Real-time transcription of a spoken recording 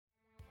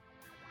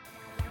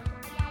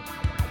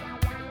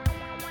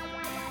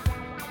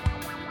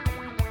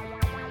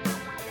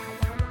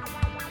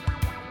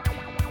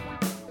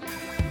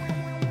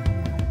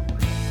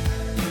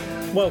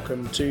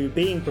Welcome to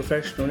Being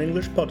Professional in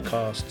English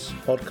Podcasts,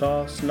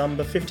 podcast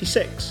number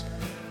 56,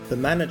 The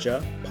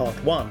Manager, Part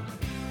 1,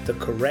 The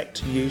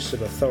Correct Use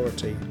of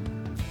Authority.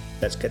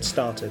 Let's get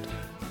started.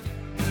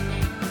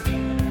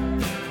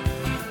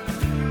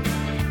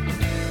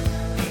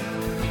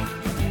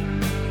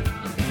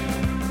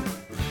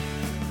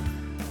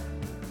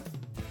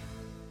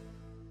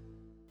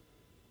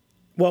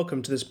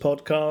 Welcome to this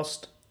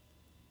podcast,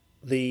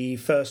 the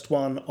first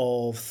one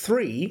of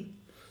 3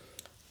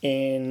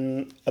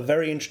 in a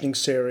very interesting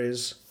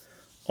series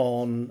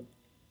on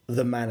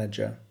the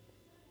manager.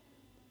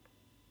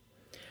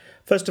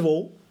 First of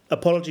all,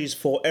 apologies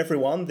for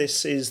everyone.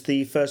 This is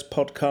the first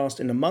podcast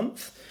in a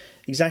month.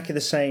 Exactly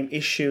the same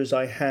issue as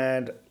I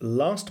had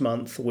last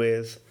month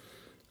with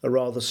a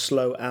rather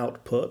slow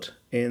output,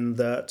 in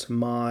that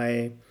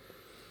my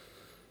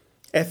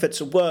efforts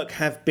at work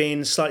have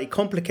been slightly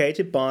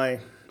complicated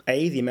by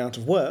the amount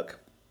of work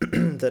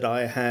that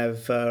I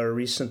have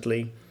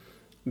recently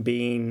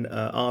been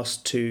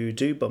asked to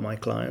do by my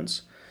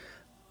clients,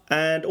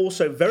 and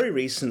also very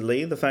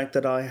recently the fact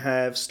that I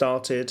have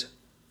started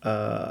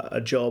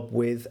a job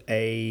with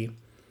a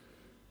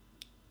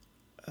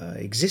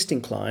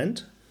existing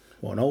client,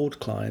 or an old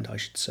client I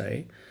should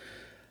say,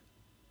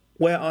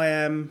 where I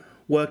am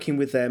working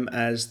with them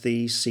as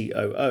the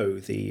COO,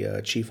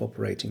 the Chief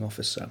Operating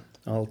Officer.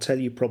 I'll tell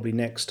you probably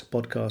next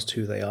podcast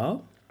who they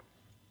are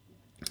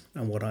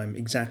and what I'm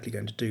exactly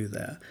going to do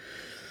there.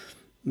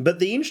 But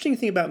the interesting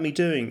thing about me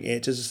doing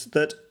it is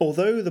that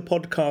although the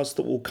podcast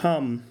that will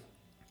come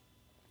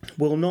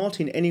will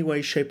not in any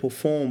way, shape or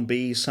form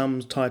be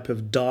some type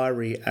of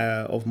diary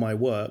of my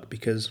work,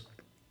 because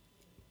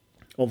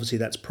obviously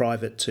that's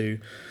private to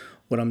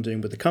what I'm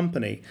doing with the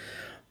company,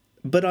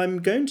 but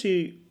I'm going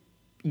to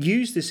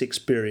use this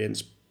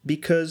experience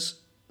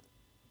because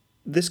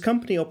this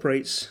company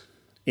operates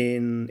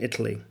in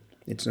Italy.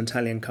 It's an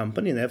Italian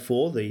company, and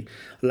therefore the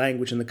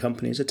language in the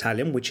company is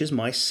Italian, which is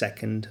my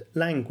second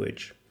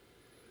language.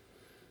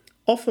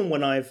 Often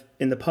when I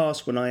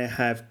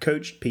have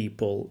coached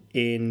people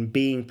in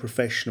being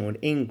professional in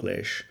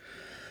English,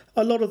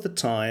 a lot of the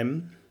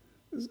time,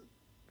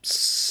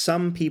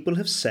 some people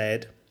have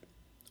said,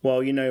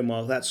 well,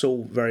 Mark, that's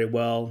all very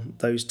well.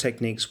 Those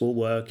techniques will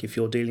work if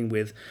you're dealing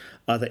with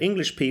other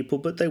English people,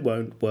 but they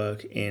won't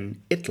work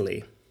in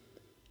Italy.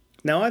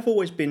 Now, I've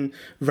always been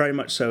very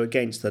much so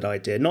against that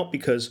idea, not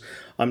because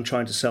I'm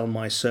trying to sell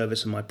my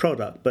service and my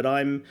product, but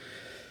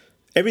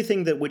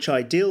everything that which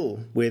I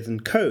deal with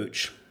and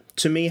coach,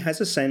 to me, has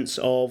a sense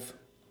of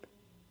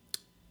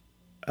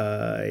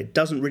it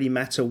doesn't really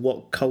matter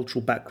what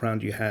cultural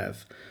background you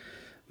have.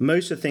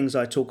 Most of the things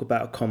I talk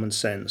about are common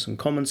sense, and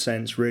common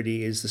sense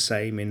really is the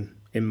same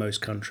in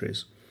most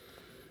countries.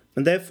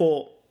 And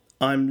therefore,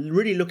 I'm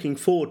really looking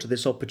forward to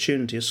this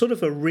opportunity, a sort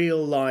of a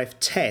real-life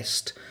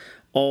test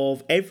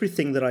of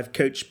everything that I've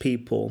coached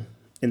people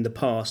in the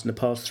past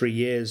 3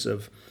 years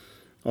of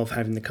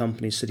having the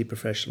company City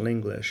Professional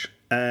English,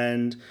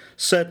 and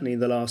certainly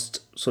the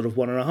last sort of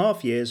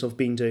 1.5 years of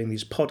been doing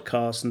these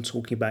podcasts and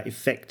talking about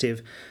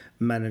effective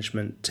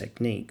management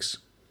techniques.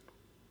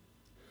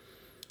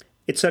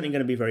 It's certainly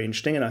going to be very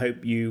interesting, and I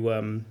hope you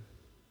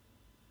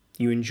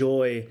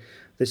enjoy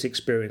this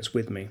experience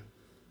with me.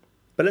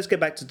 But let's get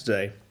back to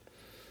today.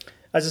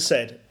 As I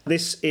said,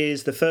 this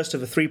is the first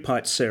of a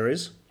 3-part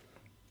series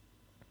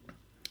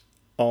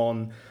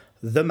on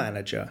the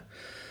manager.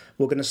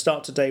 We're going to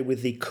start today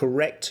with the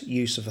correct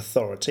use of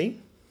authority,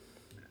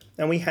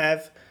 and we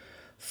have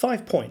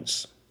 5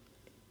 points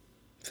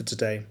for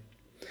today.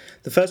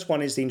 The first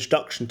one is the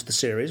introduction to the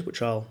series,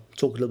 which I'll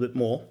talk a little bit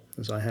more,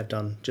 as I have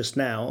done just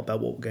now,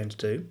 about what we're going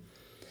to do.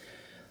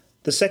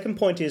 The second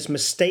point is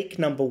mistake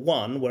number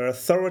 1, where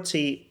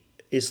authority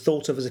is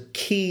thought of as a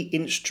key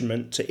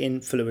instrument to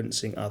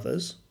influencing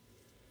others.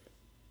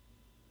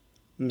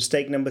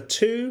 Mistake number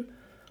 2,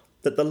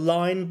 that the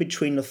line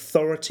between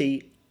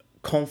authority,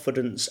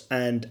 confidence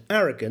and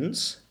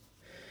arrogance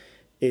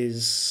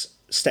is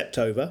stepped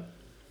over.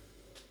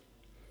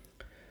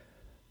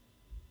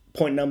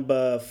 Point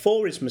number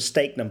 4 is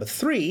mistake number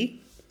 3,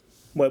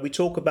 where we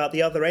talk about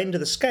the other end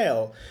of the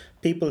scale,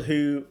 people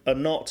who are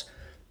not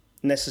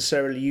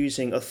necessarily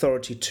using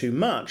authority too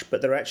much,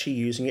 but they're actually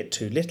using it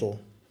too little.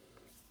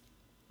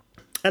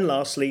 And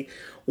lastly,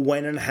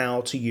 when and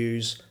how to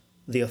use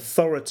the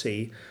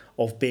authority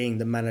of being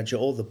the manager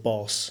or the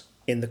boss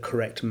in the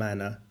correct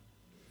manner.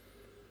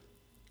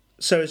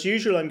 So as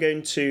usual, I'm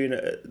going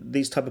to,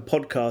 these type of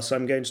podcasts,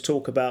 I'm going to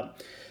talk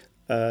about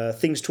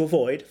things to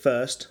avoid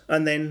first,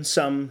 and then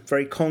some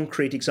very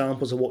concrete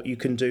examples of what you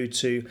can do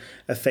to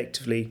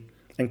effectively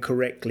and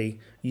correctly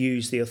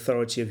use the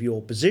authority of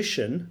your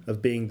position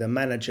of being the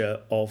manager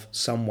of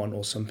someone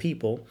or some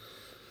people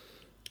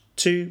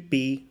to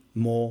be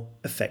more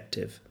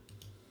effective.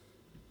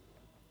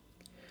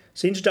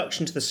 So,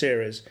 introduction to the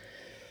series.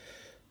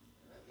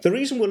 The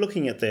reason we're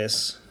looking at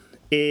this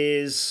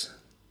is,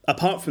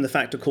 apart from the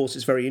fact, of course,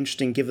 it's very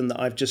interesting given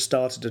that I've just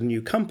started a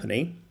new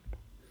company,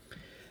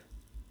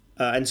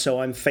 And so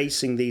I'm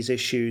facing these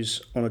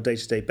issues on a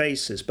day-to-day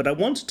basis. But I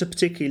wanted to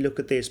particularly look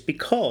at this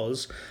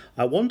because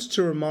I wanted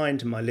to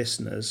remind my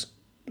listeners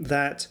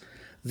that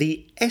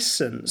the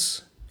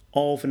essence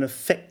of an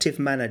effective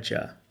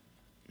manager,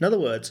 in other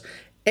words,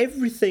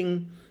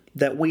 everything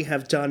that we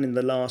have done in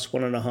the last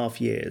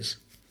 1.5 years,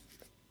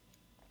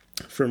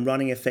 from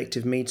running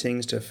effective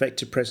meetings to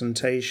effective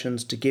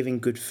presentations to giving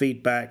good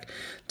feedback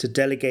to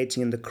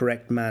delegating in the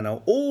correct manner,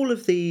 all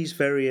of these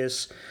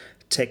various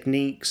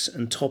techniques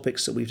and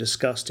topics that we've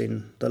discussed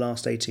in the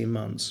last 18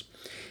 months,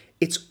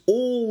 it's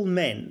all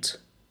meant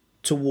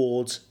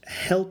towards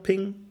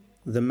helping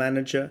the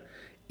manager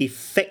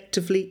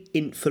effectively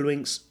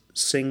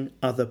influencing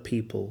other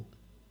people.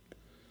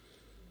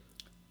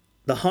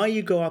 The higher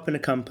you go up in a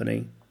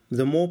company,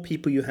 the more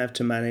people you have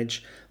to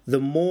manage, the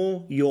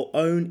more your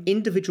own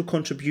individual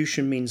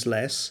contribution means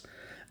less,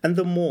 and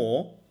the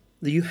more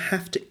that you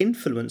have to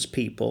influence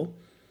people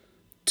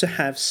to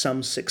have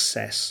some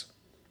success.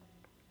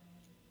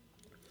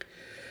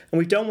 And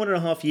we've done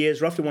roughly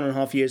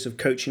 1.5 years of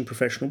coaching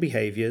professional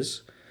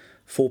behaviours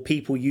for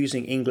people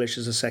using English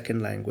as a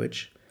second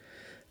language.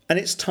 And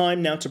it's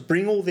time now to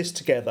bring all this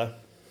together,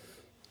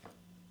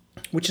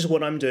 which is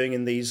what I'm doing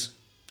in this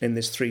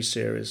 3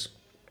 series.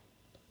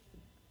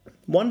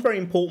 One very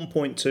important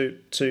point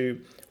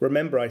to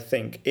remember, I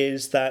think,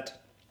 is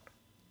that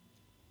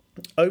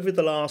over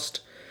the last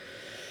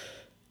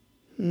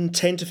 10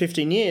 to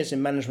 15 years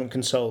in management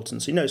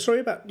consultancy,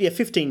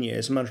 15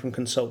 years in management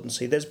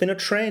consultancy, there's been a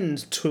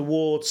trend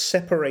towards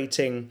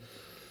separating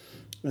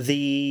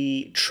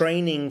the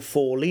training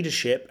for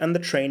leadership and the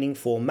training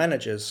for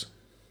managers.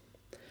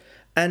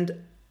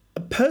 And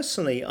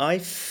personally, I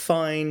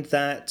find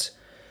that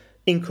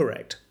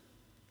incorrect.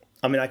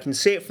 I mean, I can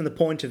see it from the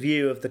point of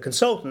view of the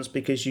consultants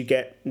because you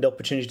get the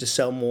opportunity to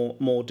sell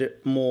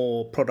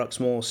more products,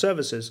 more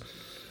services.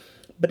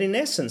 But in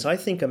essence, I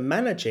think a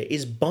manager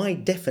is by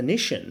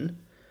definition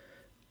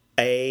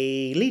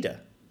a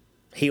leader.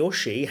 He or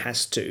she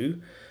has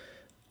to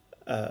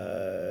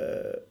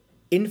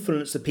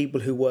influence the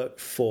people who work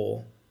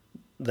for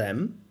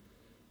them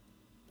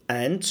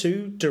and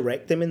to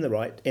direct them in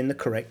the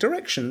correct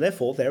direction.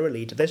 Therefore, they're a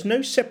leader. There's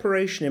no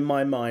separation in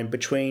my mind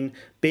between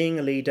being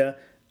a leader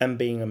and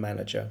being a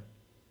manager.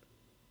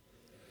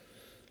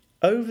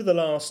 Over the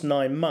last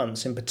 9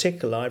 months in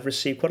particular, I've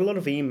received quite a lot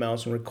of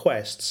emails and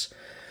requests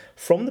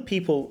from the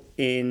people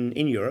in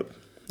Europe,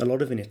 a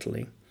lot of in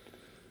Italy,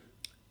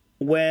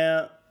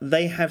 where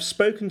they have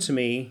spoken to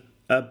me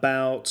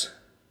about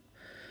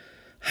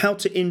how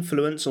to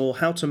influence or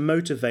how to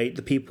motivate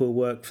the people who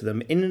work for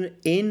them in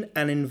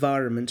an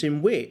environment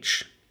in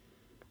which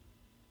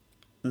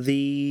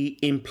the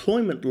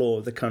employment law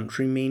of the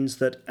country means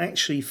that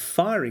actually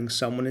firing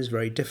someone is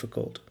very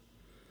difficult.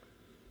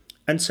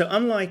 And so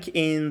unlike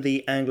in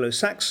the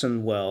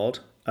Anglo-Saxon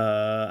world,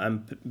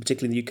 and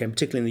particularly in the UK and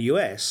particularly in the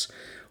US,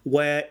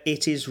 where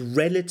it is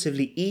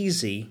relatively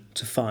easy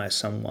to fire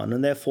someone,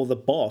 and therefore the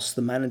boss,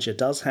 the manager,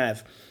 does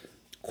have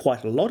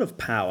quite a lot of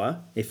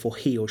power if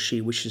he or she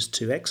wishes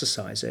to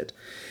exercise it.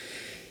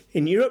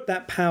 In Europe,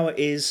 that power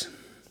is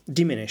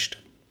diminished.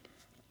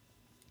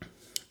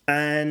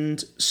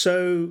 And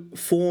so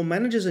for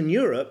managers in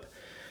Europe,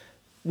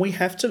 we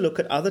have to look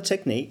at other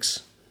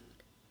techniques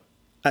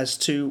as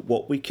to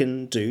what we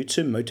can do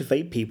to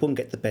motivate people and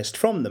get the best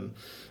from them.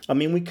 I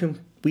mean,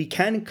 we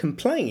can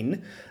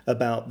complain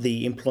about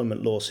the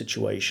employment law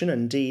situation.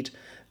 Indeed,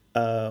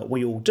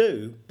 we all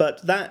do.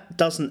 But that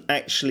doesn't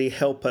actually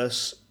help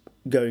us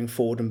going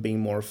forward and being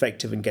more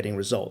effective and getting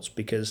results,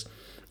 because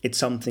it's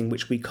something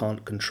which we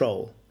can't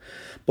control.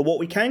 But what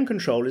we can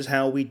control is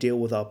how we deal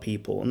with our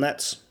people. And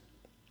that's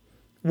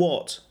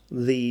what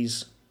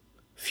these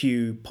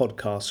few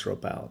podcasts are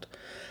about.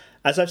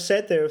 As I've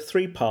said, there are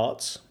 3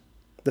 parts.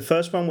 The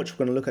first one, which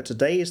we're going to look at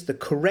today, is the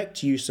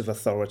correct use of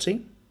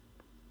authority.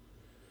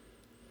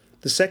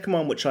 The second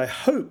one, which I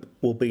hope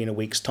will be in a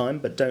week's time,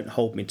 but don't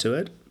hold me to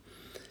it,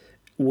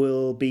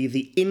 will be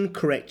the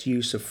incorrect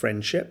use of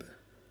friendship.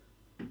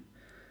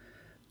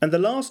 And the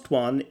last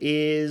one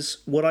is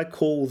what I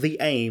call the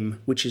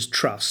aim, which is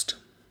trust,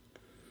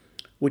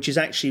 which is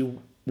actually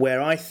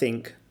where I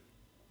think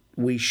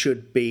we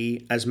should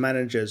be as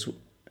managers,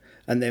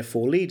 and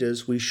therefore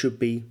leaders, we should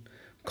be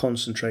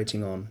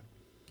concentrating on.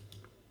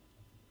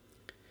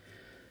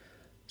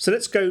 So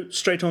let's go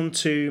straight on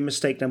to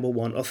mistake number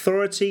 1.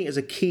 Authority is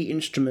a key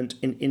instrument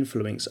in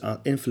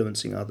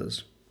influencing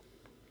others.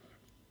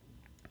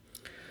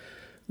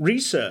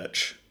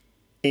 Research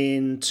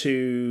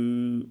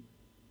into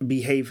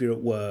behavior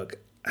at work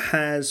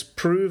has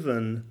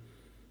proven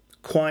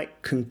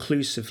quite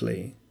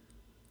conclusively,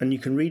 and you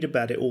can read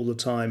about it all the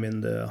time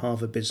in the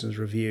Harvard Business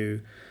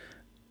Review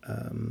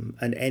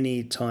and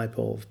any type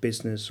of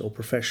business or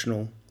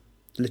professional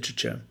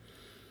literature.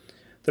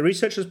 The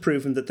research has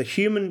proven that the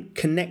human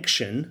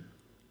connection,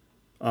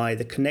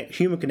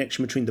 human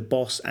connection between the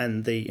boss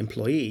and the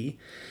employee,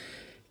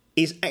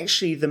 is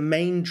actually the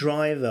main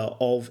driver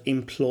of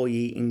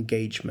employee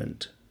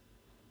engagement.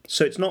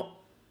 So it's not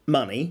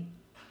money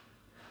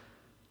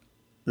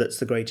that's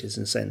the greatest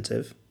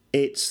incentive.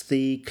 It's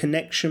the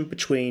connection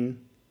between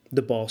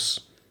the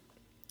boss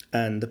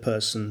and the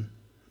person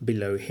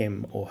below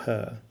him or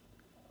her.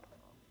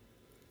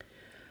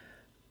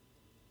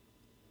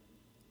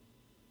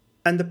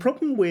 And the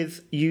problem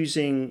with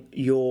using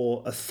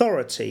your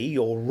authority,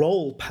 your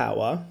role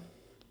power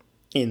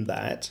in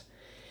that,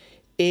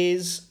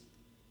 is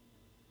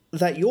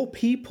that your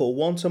people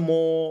want a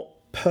more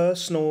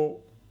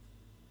personal,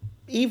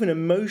 even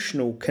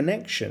emotional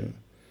connection.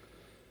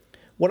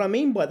 What I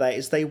mean by that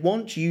is they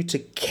want you to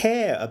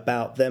care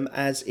about them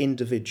as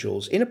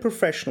individuals in a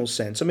professional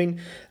sense. I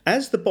mean,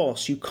 as the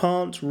boss, you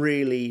can't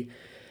really...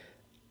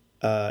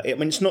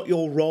 it's not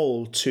your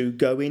role to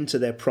go into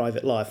their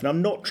private life. And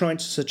I'm not trying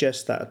to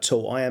suggest that at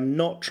all. I am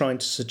not trying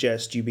to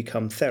suggest you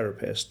become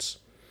therapists.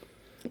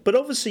 But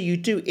obviously you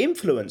do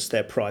influence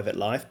their private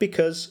life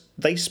because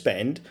they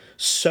spend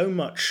so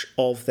much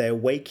of their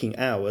waking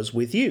hours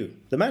with you,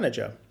 the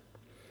manager.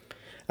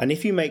 And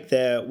if you make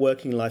their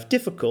working life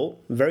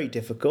difficult, very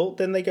difficult,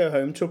 then they go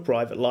home to a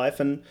private life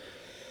and,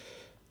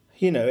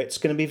 it's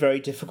going to be very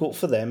difficult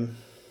for them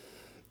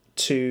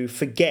to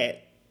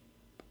forget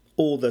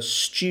all the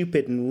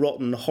stupid and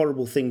rotten,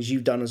 horrible things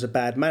you've done as a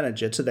bad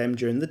manager to them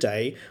during the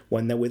day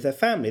when they're with their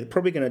family. They're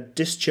probably going to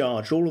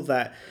discharge all of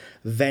that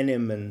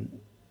venom and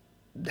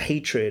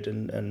hatred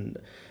and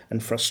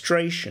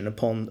frustration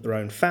upon their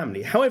own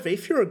family. However,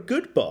 if you're a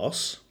good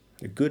boss,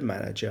 a good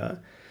manager,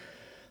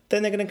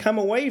 then they're going to come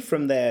away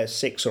from their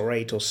 6 or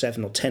 8 or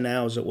 7 or 10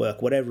 hours at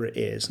work, whatever it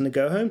is, and they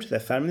go home to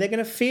their family. They're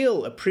going to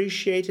feel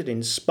appreciated,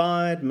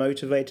 inspired,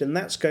 motivated, and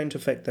that's going to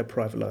affect their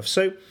private life.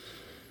 So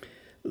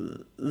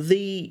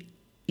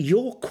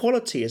your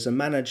quality as a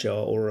manager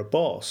or a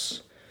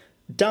boss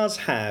does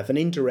have an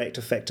indirect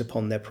effect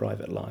upon their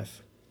private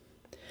life.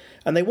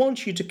 And they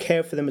want you to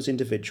care for them as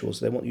individuals.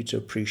 They want you to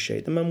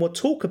appreciate them. And we'll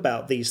talk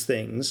about these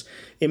things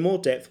in more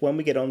depth when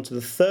we get on to the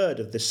third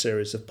of this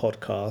series of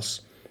podcasts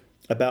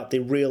about the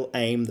real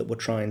aim that we're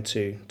trying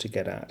to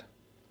get at.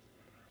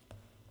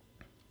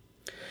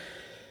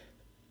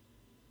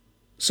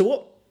 So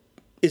what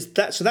is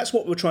that? So that's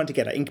what we're trying to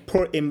get at,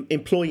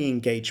 employee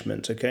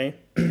engagement, okay?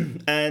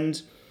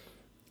 And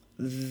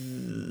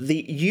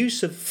the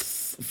use of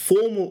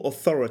formal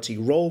authority,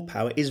 role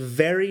power, is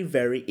very,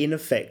 very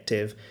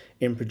ineffective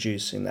in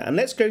producing that. And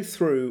let's go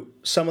through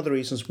some of the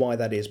reasons why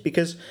that is.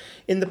 Because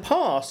in the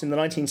past, in the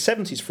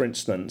 1970s, for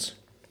instance,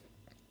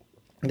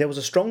 there was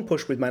a strong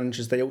push with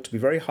managers. They ought to be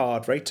very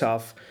hard, very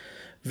tough,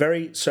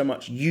 very so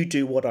much you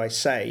do what I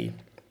say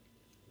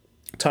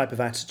type of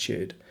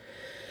attitude.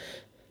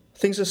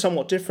 Things are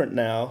somewhat different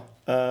now,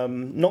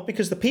 not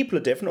because the people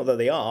are different, although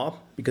they are,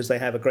 because they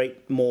have a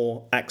great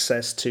more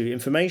access to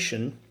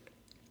information,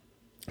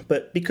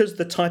 but because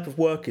the type of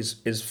work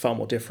is far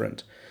more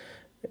different.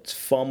 It's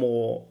far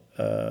more,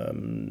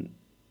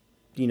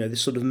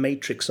 this sort of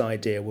matrix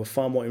idea. We're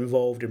far more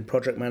involved in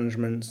project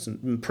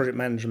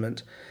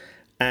management,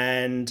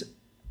 and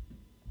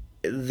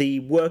the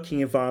working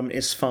environment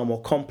is far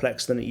more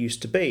complex than it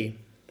used to be.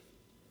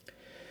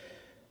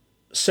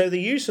 So the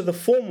use of the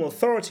formal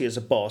authority as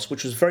a boss,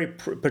 which was very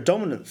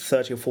predominant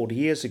 30 or 40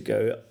 years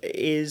ago,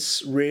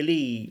 is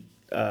really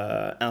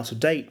out of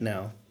date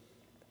now.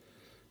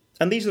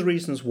 And these are the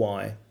reasons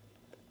why.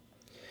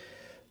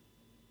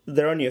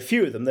 There are only a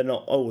few of them. They're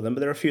not all of them,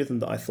 but there are a few of them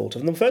that I thought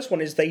of. And the first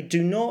one is they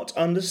do not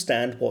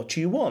understand what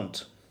you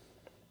want.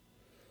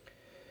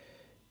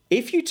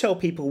 If you tell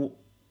people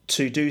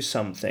to do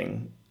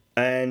something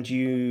and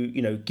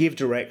you give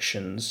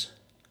directions,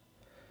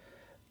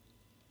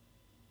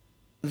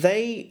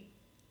 they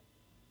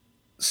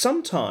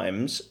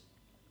sometimes,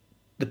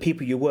 the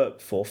people you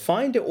work for,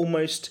 find it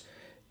almost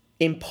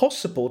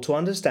impossible to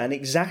understand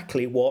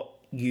exactly what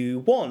you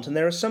want. And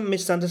there are some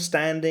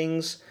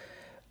misunderstandings,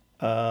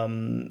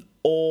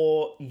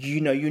 or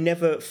you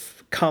never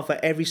cover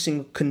every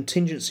single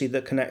contingency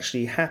that can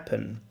actually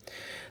happen.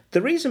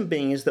 The reason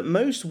being is that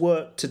most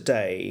work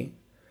today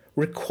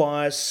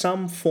requires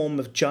some form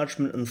of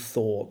judgment and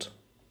thought.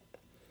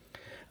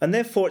 And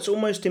therefore it's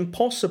almost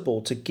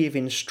impossible to give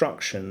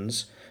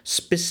instructions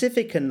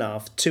specific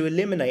enough to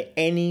eliminate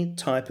any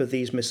type of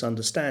these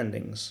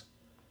misunderstandings.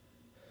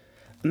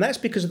 And that's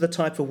because of the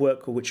type of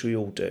work which we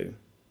all do.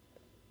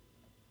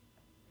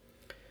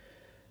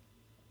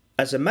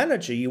 As a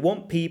manager, you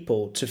want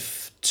people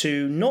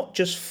to not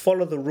just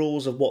follow the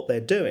rules of what they're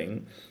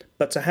doing,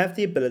 but to have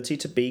the ability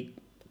to be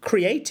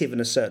creative in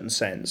a certain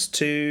sense,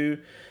 to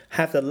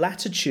have the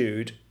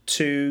latitude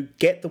to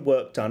get the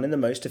work done in the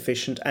most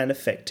efficient and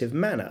effective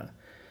manner.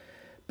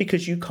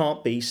 Because you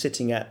can't be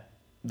sitting at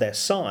their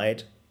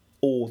side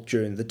all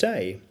during the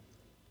day.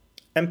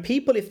 And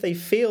people, if they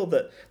feel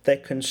that they're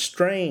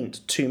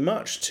constrained too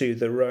much to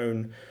their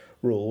own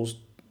rules,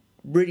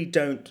 really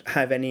don't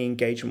have any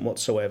engagement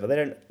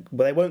whatsoever.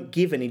 They won't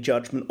give any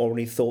judgment or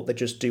any thought. They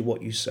just do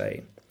what you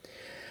say.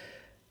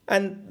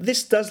 And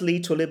this does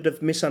lead to a little bit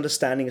of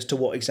misunderstanding as to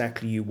what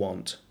exactly you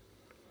want.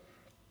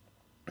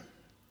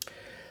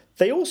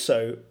 They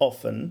also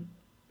often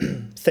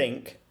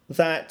think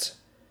that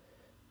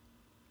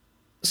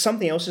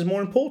something else is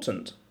more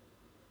important.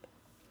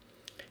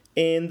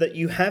 in that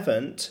you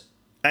haven't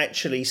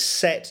actually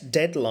set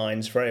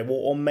deadlines very well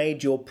or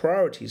made your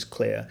priorities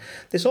clear.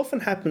 This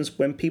often happens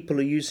when people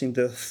are using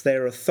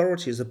their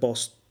authority as a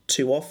boss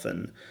too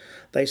often.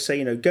 They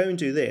say, go and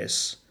do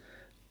this.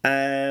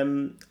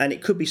 And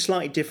it could be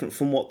slightly different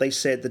from what they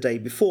said the day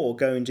before,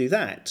 go and do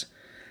that.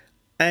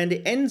 And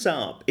it ends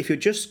up, if you're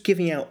just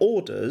giving out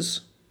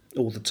orders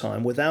all the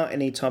time without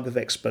any type of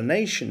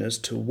explanation as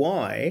to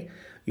why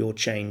you're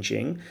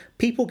changing,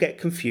 people get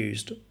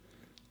confused.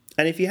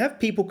 And if you have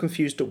people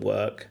confused at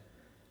work,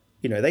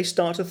 they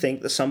start to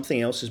think that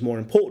something else is more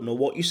important, or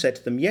what you said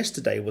to them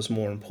yesterday was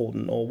more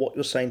important, or what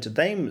you're saying to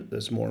them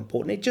is more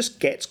important. It just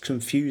gets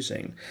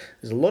confusing.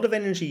 There's a lot of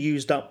energy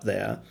used up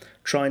there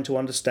trying to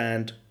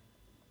understand,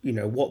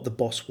 what the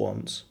boss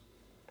wants.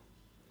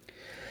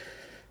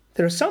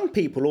 There are some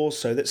people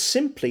also that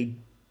simply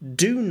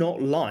do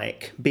not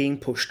like being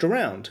pushed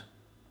around.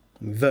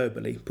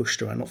 Verbally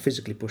pushed around, not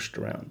physically pushed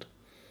around.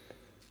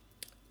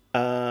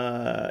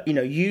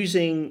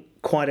 Using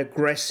quite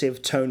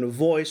aggressive tone of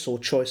voice or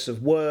choice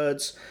of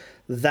words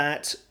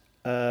that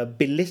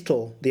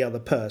belittle the other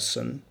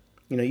person.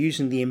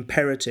 Using the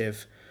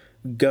imperative,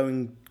 go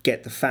and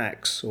get the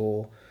facts,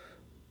 or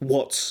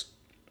what's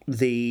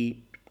the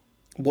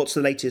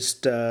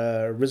latest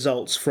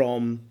results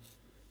from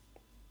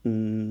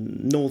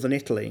northern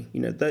Italy.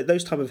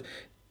 Those type of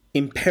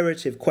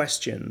imperative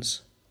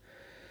questions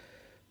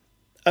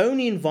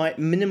only invite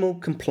minimal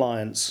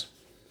compliance,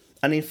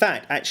 and in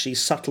fact, actually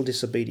subtle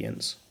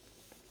disobedience.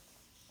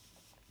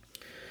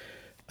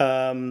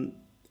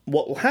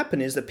 What will happen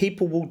is that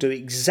people will do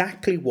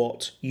exactly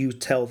what you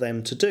tell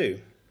them to do.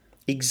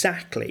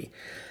 Exactly.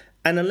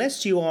 And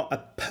unless you are a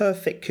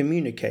perfect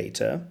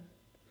communicator,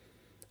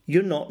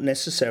 you're not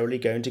necessarily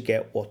going to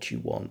get what you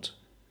want.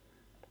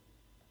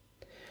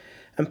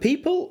 And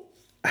people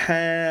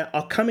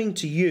are coming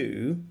to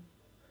you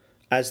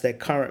as their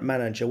current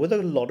manager with a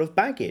lot of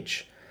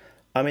baggage.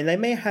 I mean, they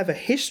may have a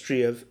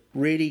history of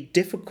really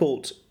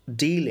difficult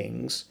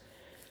dealings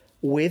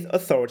with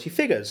authority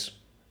figures.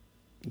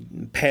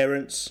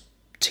 Parents,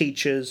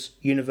 teachers,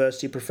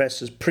 university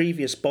professors,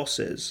 previous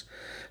bosses.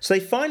 So they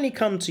finally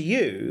come to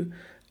you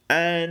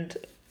and,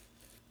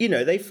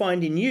 they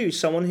find in you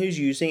someone who's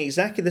using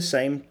exactly the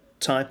same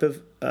type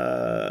of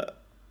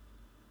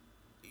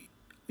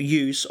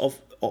use of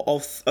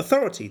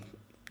authority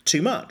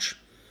too much.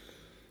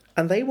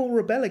 And they will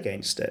rebel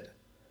against it.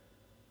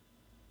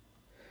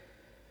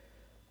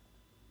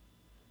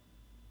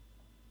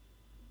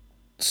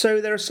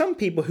 So there are some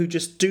people who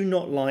just do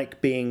not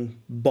like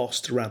being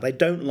bossed around. They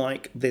don't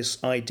like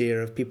this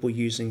idea of people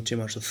using too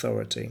much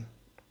authority.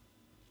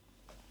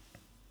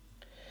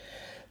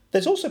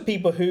 There's also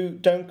people who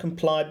don't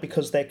comply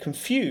because they're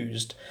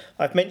confused.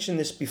 I've mentioned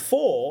this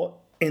before,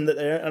 in that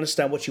they don't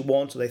understand what you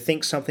want, or they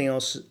think something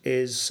else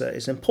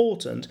is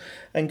important.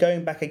 And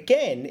going back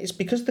again, it's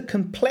because the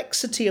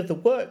complexity of the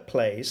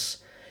workplace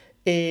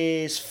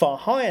is far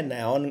higher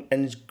now and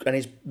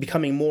is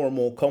becoming more and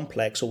more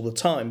complex all the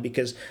time,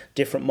 because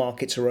different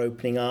markets are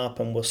opening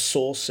up and we're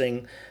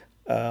sourcing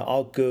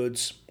our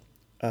goods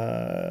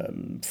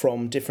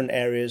from different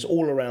areas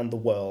all around the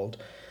world,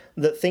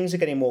 that things are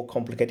getting more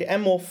complicated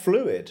and more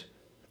fluid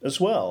as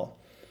well.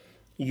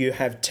 You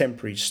have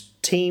temporary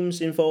teams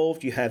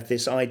involved. You have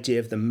this idea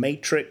of the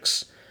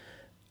matrix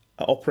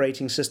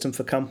operating system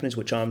for companies,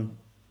 which I'm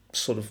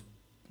sort of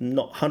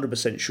not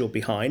 100% sure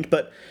behind,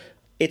 but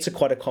it's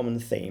quite a common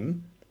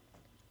theme.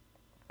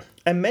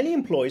 And many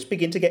employees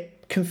begin to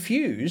get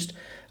confused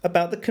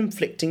about the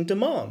conflicting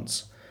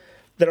demands.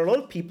 There are a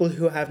lot of people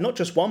who have not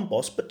just one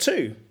boss, but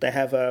two. They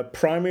have a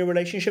primary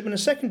relationship and a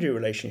secondary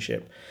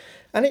relationship.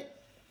 And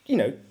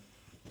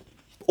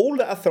all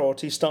that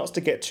authority starts to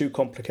get too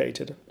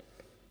complicated.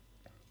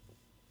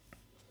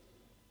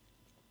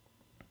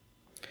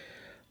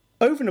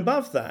 Over and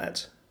above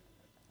that,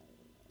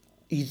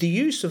 the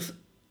use of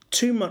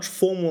too much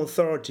formal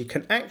authority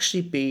can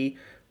actually be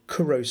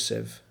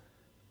corrosive.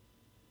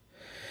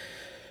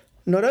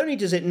 Not only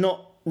does it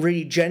not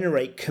really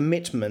generate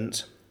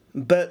commitment,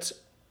 but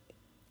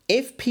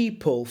if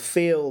people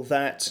feel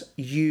that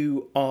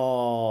you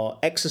are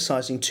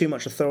exercising too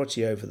much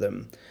authority over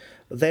them,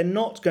 they're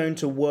not going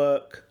to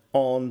work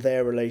on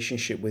their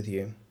relationship with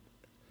you.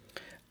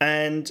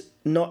 And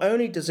not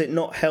only does it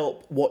not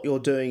help what you're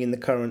doing in the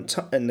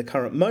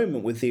current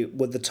moment with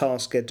the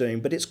task they're doing,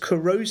 but it's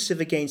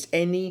corrosive against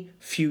any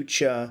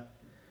future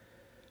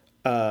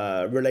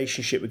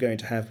relationship we're going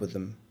to have with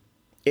them.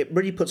 It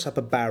really puts up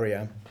a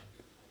barrier,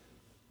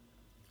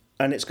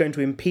 and it's going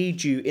to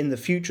impede you in the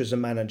future as a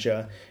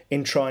manager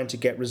in trying to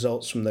get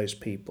results from those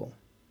people.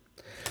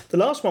 The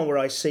last one where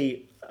I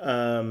see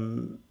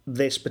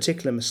this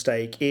particular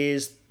mistake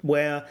is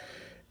where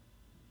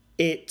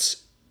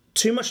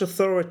too much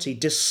authority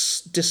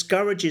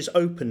discourages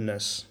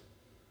openness.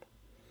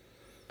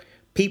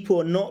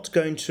 People are not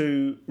going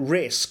to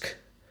risk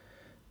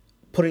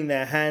putting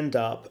their hand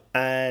up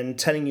and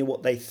telling you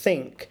what they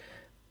think,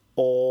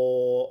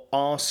 or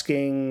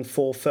asking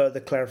for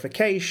further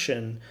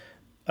clarification,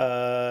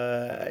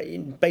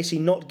 basically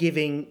not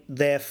giving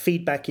their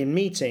feedback in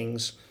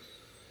meetings.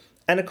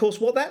 And of course,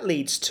 what that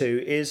leads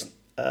to is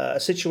a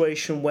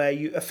situation where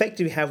you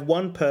effectively have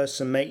one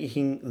person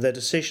making the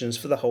decisions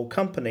for the whole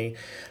company.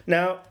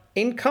 Now,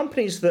 in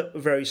companies that are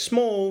very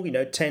small,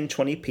 10,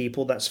 20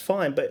 people, that's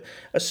fine. But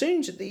as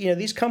soon as,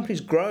 these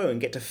companies grow and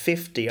get to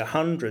 50,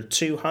 100,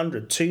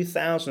 200,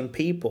 2,000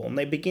 people, and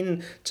they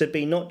begin to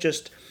be not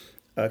just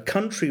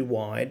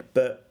countrywide,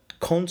 but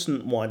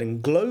continent-wide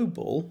and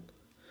global,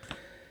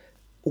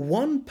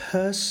 one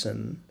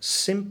person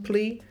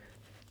simply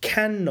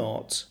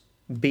cannot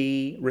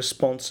be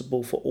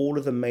responsible for all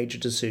of the major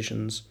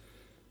decisions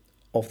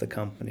of the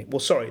company. Well,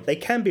 sorry, they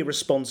can be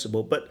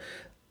responsible, but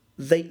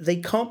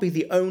they can't be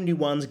the only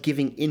ones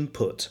giving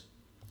input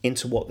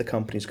into what the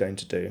company is going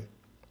to do.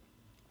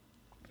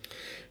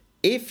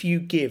 If you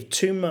give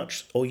too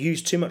much or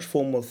use too much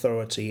formal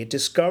authority, it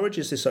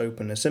discourages this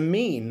openness and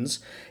means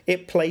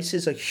it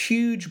places a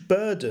huge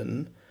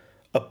burden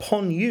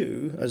upon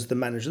you as the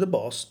manager, the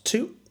boss,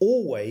 to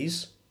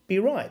always be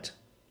right.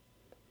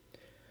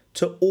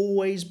 To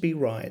always be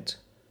right.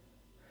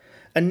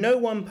 And no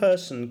one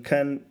person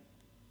can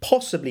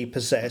possibly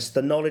possess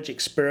the knowledge,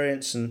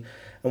 experience, and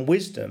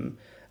wisdom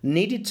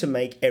needed to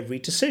make every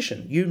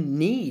decision. You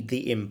need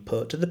the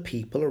input of the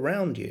people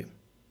around you.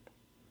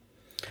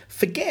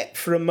 Forget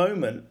for a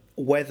moment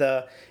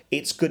whether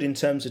it's good in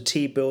terms of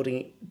team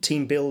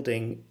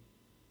building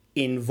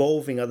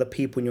involving other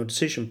people in your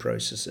decision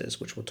processes,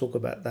 which we'll talk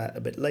about that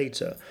a bit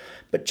later.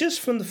 But just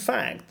from the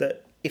fact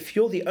that if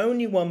you're the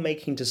only one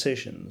making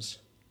decisions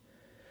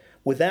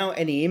without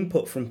any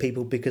input from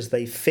people because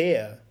they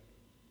fear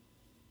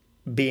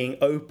being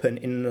open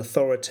in an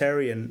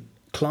authoritarian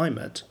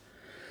climate,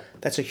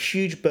 that's a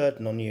huge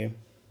burden on you.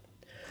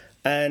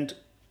 And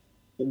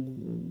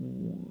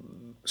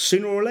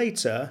sooner or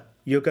later,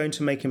 you're going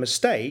to make a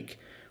mistake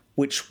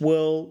which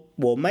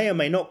may or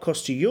may not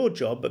cost you your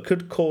job, but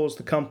could cause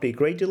the company a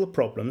great deal of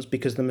problems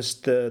because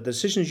the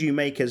decisions you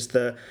make as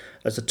the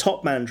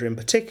top manager in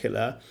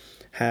particular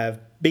have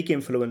big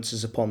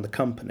influences upon the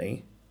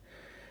company.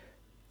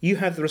 You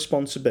have the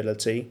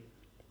responsibility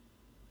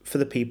for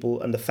the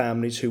people and the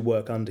families who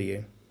work under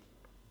you.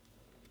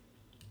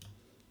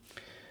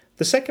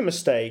 The second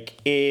mistake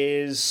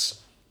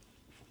is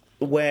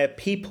where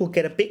people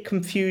get a bit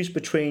confused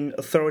between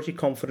authority,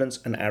 confidence,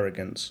 and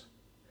arrogance.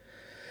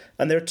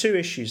 And there are two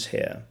issues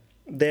here.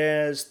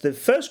 There's the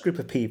first group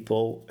of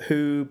people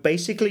who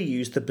basically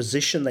use the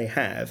position they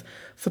have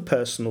for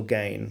personal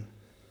gain.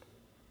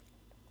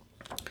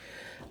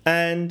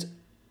 And,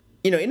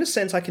 in a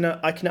sense, I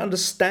can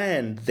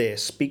understand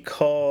this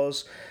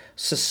because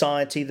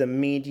society, the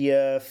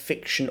media,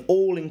 fiction,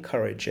 all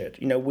encourage it.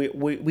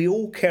 We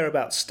all care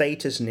about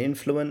status and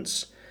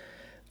influence.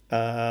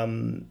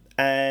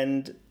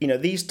 And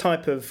these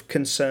type of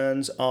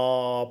concerns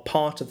are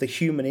part of the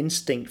human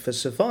instinct for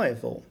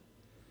survival.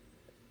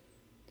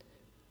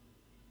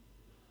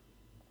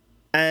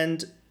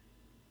 And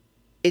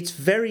it's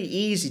very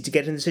easy to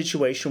get in a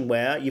situation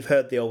where, you've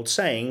heard the old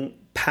saying,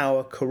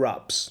 power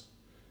corrupts.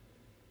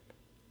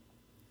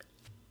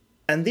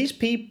 And these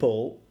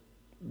people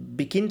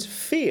begin to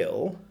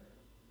feel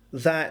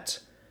that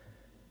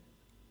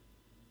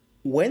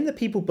when the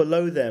people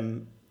below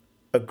them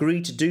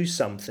agree to do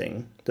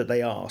something that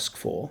they ask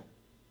for,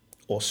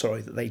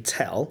 that they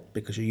tell,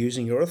 because you're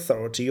using your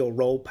authority, your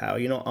role power,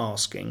 you're not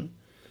asking,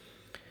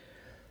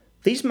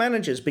 these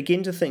managers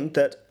begin to think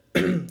that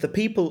the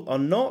people are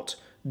not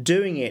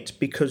doing it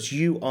because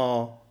you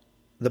are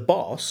the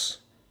boss,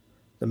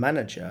 the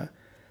manager,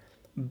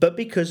 but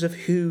because of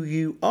who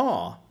you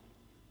are.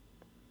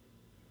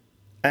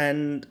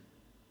 And,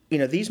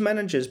 these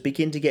managers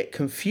begin to get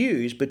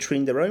confused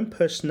between their own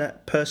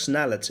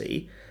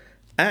personality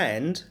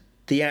and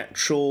the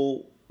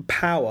actual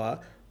power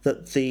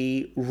that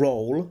the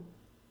role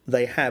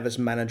they have as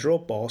manager or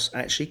boss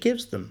actually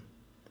gives them.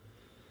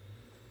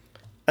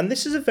 And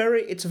this is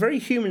it's a very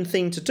human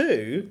thing to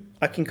do.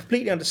 I can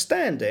completely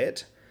understand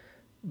it,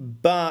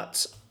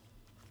 but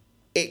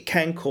it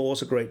can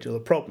cause a great deal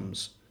of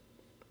problems.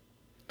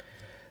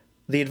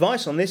 The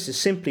advice on this is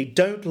simply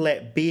don't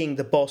let being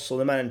the boss or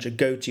the manager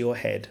go to your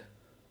head.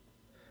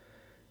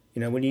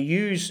 When you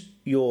use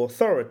your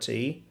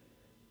authority,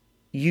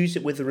 use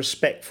it with the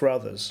respect for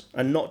others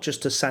and not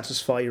just to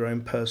satisfy your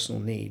own personal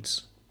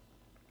needs.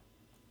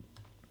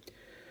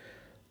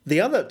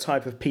 The other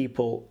type of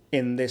people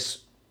in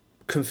this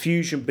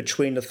confusion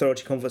between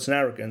authority, confidence, and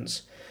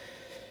arrogance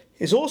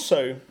is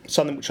also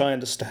something which I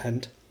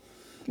understand,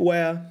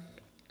 where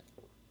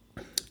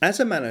as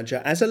a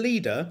manager, as a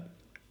leader,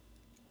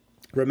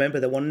 remember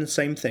they're one and the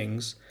same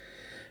things,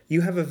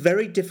 you have a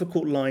very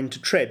difficult line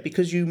to tread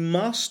because you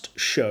must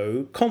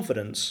show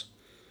confidence.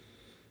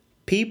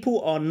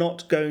 People are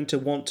not going to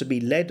want to be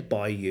led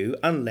by you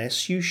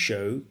unless you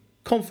show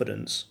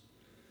confidence.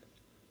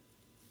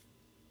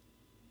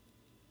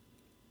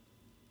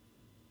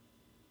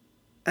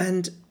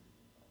 And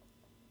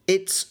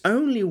it's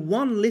only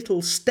one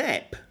little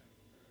step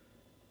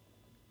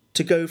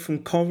to go from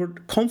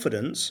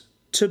confidence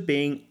to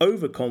being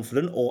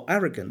overconfident or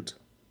arrogant.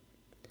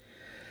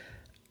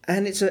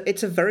 And it's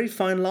a very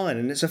fine line,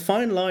 and it's a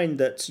fine line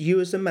that you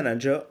as a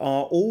manager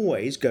are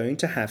always going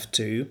to have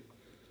to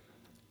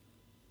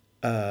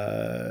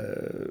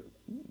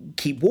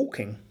keep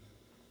walking.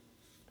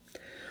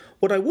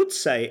 What I would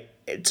say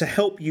to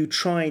help you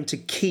trying to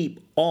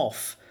keep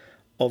off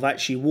of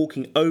actually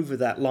walking over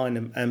that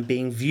line and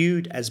being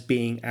viewed as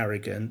being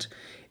arrogant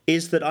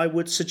is that I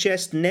would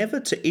suggest never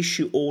to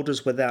issue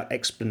orders without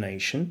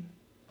explanation.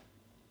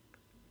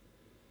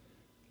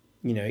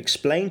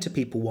 Explain to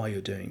people why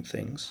you're doing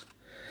things.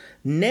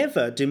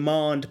 Never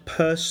demand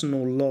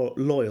personal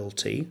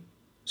loyalty.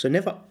 So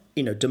never,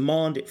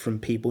 demand it from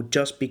people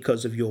just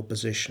because of your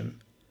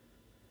position.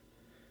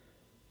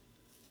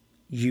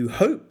 You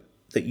hope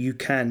that you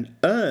can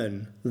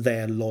earn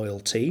their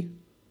loyalty,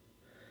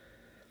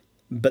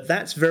 but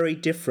that's very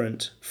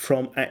different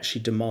from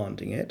actually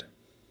demanding it.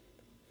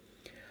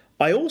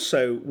 I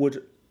also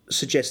would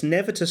suggest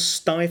never to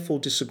stifle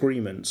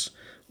disagreements.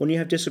 When you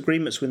have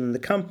disagreements within the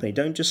company,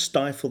 don't just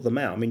stifle them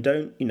out.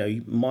 Don't,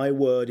 my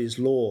word is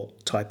law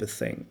type of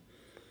thing.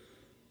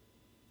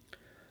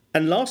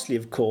 And lastly,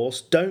 of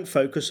course, don't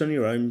focus on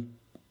your own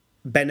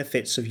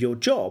benefits of your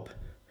job.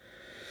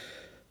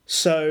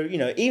 So,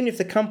 even if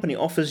the company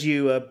offers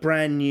you a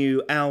brand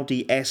new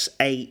Audi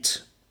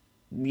S8,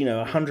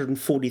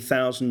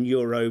 140,000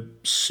 euro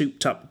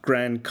souped up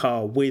grand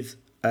car with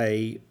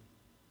a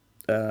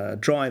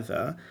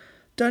driver,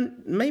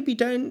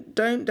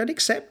 don't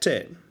accept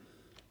it.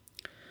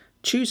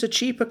 Choose a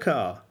cheaper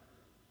car.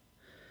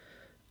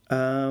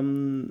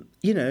 Don't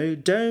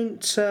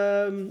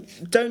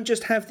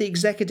just have the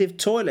executive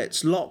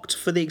toilets locked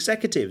for the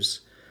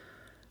executives.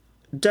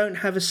 Don't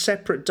have a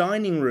separate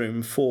dining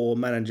room for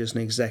managers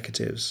and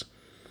executives.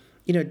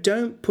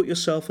 Don't put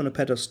yourself on a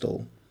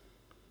pedestal.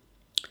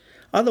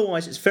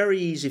 Otherwise, it's very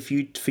easy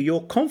for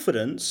your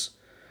confidence,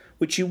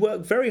 which you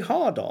work very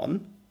hard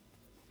on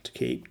to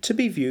keep, to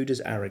be viewed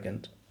as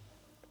arrogant.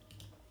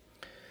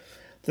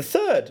 The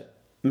third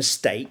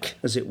mistake,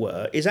 as it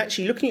were, is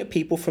actually looking at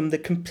people from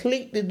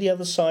completely the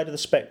other side of the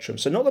spectrum.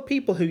 So not the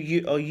people who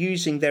are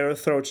using their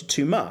authority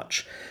too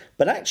much,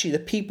 but actually the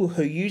people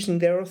who are using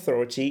their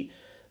authority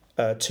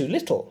too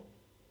little.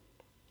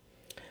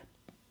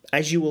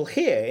 As you will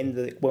hear in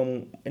a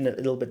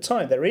little bit of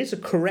time, there is a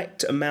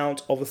correct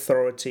amount of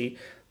authority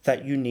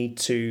that you need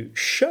to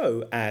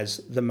show as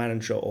the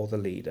manager or the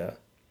leader.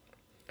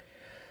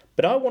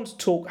 But I want to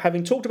talk,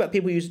 having talked about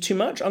people who use it too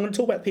much, I'm going to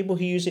talk about people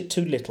who use it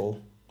too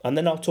little. And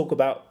then I'll talk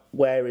about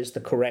where is the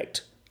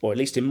correct, or at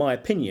least in my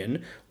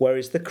opinion, where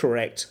is the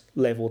correct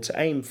level to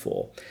aim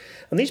for.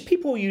 And these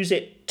people who use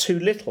it too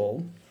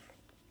little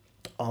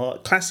are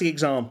classic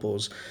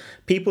examples.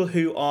 People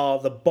who are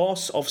the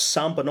boss of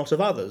some but not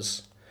of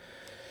others.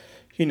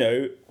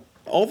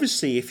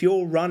 Obviously, if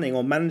you're running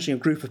or managing a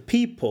group of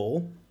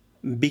people,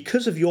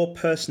 because of your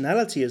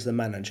personality as the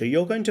manager,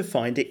 you're going to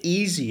find it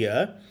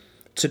easier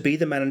to be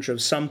the manager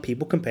of some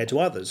people compared to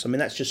others.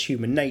 That's just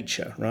human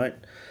nature, right?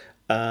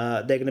 There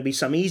are going to be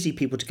some easy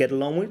people to get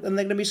along with, and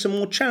there are going to be some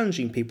more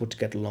challenging people to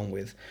get along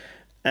with.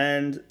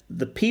 And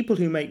the people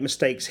who make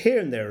mistakes here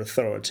in their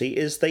authority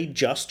is they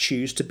just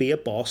choose to be a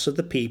boss of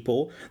the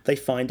people they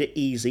find it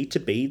easy to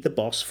be the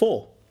boss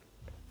for.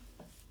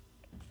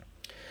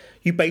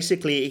 You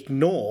basically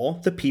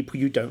ignore the people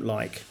you don't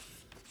like.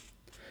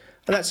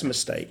 And that's a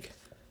mistake.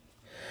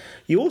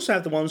 You also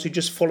have the ones who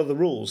just follow the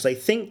rules. They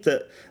think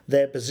that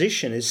their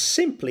position is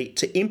simply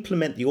to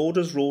implement the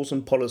orders, rules,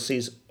 and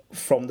policies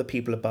from the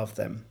people above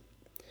them.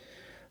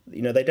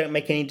 They don't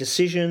make any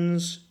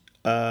decisions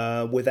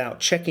without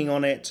checking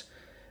on it,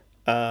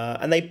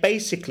 and they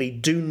basically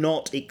do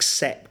not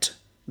accept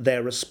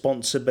their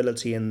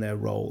responsibility in their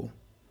role.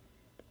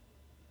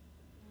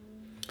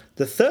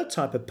 The third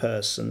type of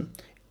person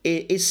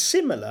is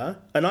similar,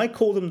 and I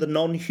call them the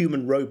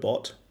non-human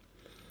robot.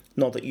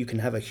 Not that you can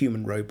have a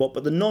human robot,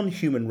 but the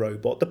non-human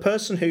robot, the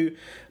person who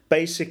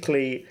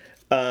basically,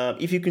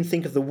 if you can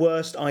think of the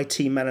worst IT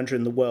manager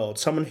in the world,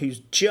 someone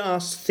who's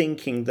just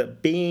thinking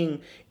that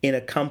being in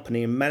a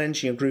company and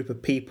managing a group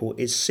of people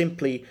is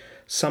simply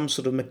some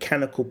sort of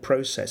mechanical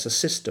process, a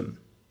system.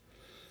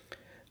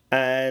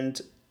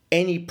 And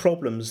any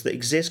problems that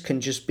exist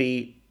can just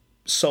be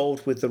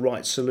solved with the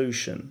right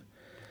solution.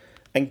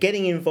 And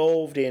getting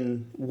involved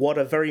in what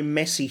are very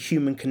messy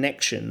human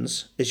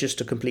connections is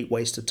just a complete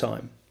waste of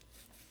time.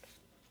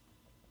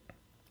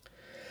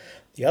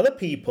 The other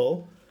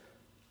people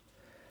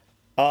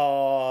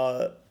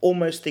are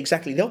almost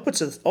exactly the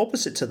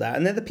opposite to that,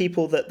 and they're the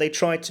people that they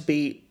try to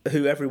be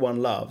who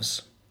everyone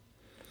loves.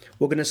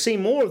 We're going to see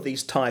more of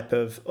these type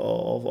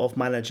of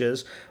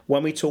managers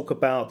when we talk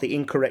about the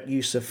incorrect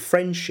use of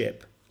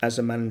friendship as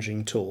a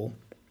managing tool.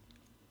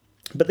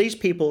 But these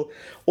people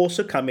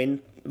also come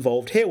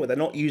involved here where they're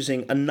not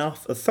using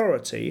enough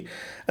authority,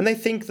 and they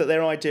think that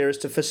their idea is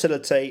to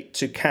facilitate,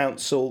 to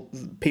counsel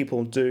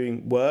people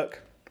doing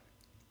work.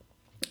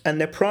 And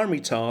their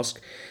primary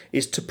task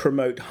is to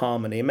promote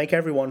harmony and make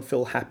everyone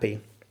feel happy.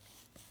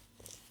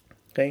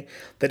 Okay?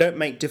 They don't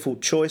make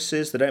difficult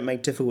choices. They don't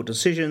make difficult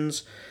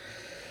decisions.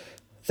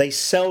 They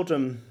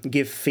seldom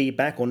give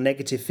feedback or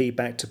negative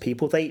feedback to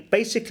people. They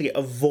basically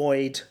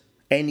avoid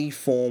any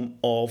form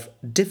of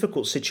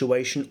difficult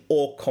situation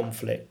or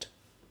conflict.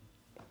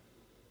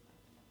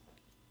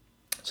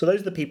 So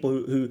those are the people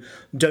who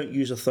don't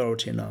use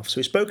authority enough. So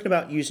we've spoken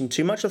about using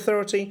too much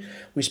authority.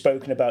 We've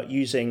spoken about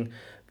using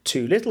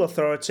too little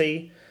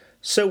authority.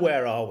 So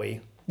where are we?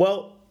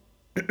 Well,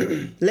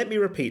 let me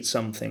repeat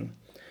something.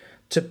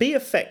 To be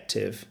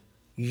effective,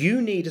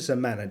 you need, as a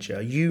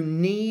manager, you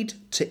need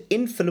to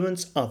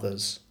influence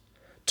others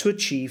to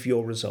achieve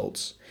your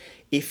results.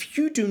 If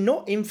you do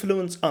not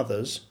influence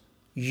others,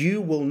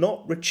 you will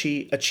not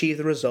achieve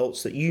the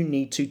results that you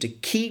need to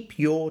keep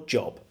your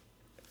job.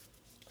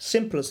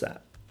 Simple as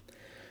that.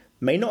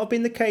 May not have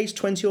been the case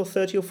 20 or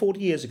 30 or 40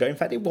 years ago. In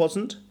fact, it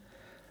wasn't.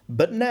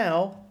 But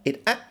now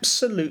it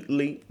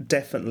absolutely,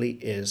 definitely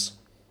is.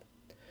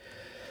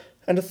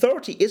 And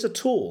authority is a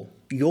tool.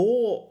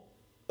 Your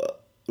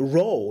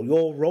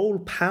role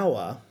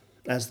power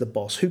as the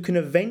boss, who can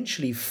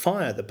eventually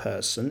fire the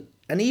person,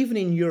 and even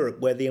in Europe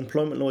where the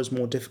employment law is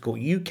more difficult,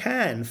 you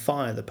can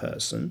fire the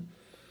person.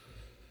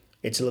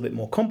 It's a little bit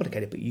more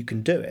complicated, but you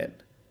can do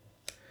it.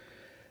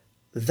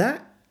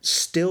 That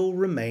still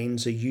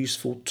remains a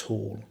useful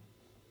tool.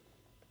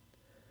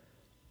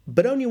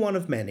 But only one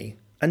of many,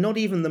 and not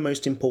even the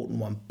most important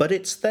one, but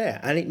it's there,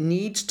 and it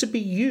needs to be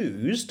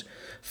used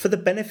for the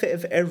benefit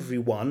of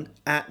everyone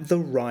at the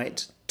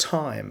right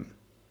time.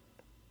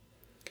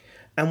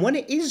 And when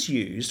it is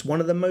used,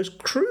 one of the most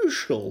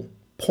crucial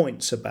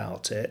points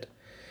about it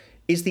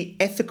is the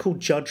ethical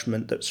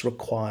judgment that's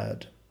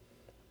required.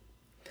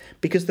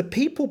 Because the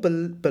people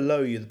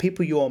below you, the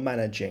people you are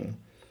managing,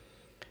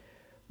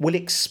 will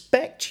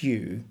expect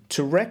you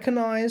to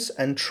recognize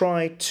and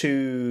try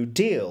to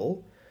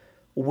deal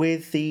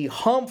with the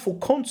harmful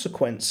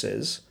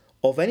consequences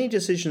of any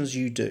decisions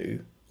you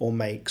do or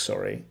make,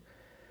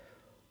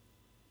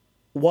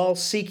 while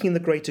seeking the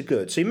greater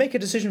good. So you make a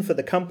decision for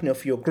the company or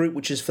for your group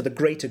which is for the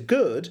greater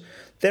good.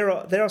 There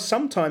are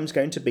sometimes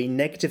going to be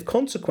negative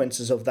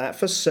consequences of that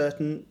for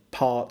certain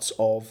parts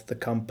of the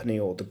company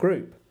or the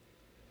group.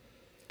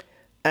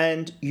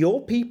 And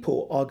your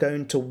people are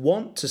going to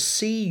want to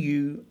see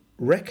you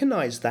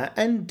recognize that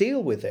and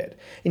deal with it.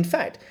 In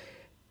fact,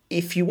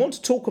 if you want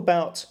to talk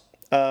about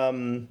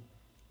the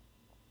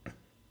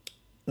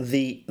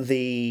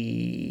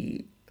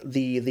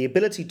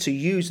ability to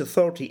use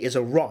authority is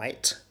a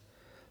right.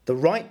 The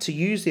right to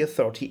use the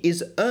authority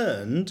is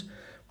earned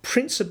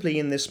principally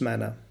in this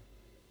manner.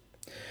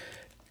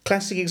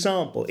 Classic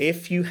example,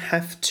 if you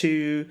have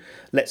to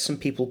let some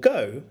people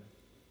go,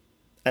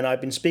 and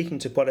I've been speaking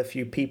to quite a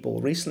few people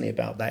recently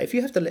about that, if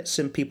you have to let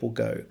some people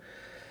go,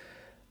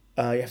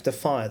 you have to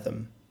fire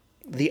them.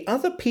 The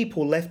other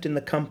people left in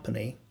the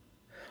company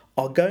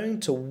are going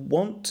to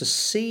want to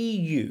see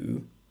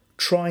you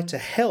try to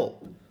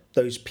help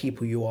those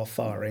people you are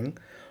firing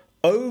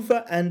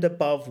over and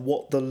above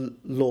what the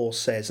law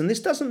says. And this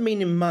doesn't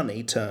mean in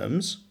money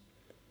terms,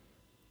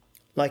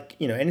 like,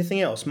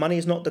 anything else. Money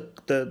is not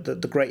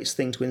the greatest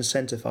thing to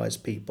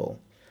incentivize people.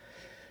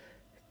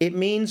 It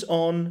means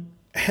on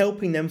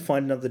helping them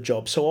find another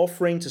job. So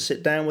offering to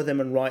sit down with them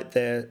and write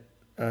their,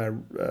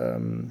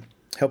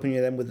 helping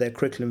them with their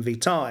curriculum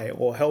vitae,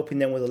 or helping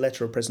them with a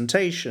letter of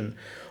presentation,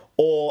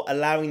 or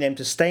allowing them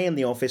to stay in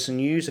the office and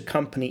use a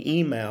company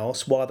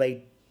emails while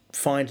they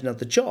find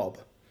another job,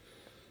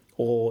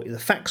 or the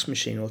fax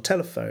machine or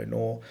telephone,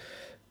 or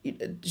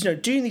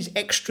doing these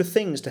extra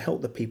things to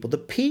help the people. The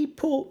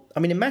people,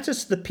 it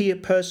matters to the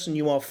person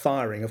you are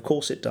firing, of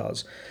course it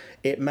does.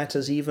 It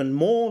matters even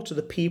more to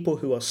the people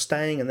who are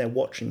staying and they're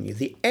watching you.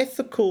 The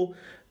ethical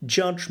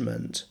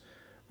judgment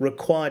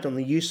required on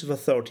the use of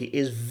authority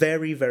is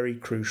very, very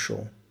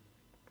crucial.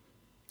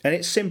 And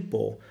it's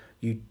simple.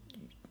 You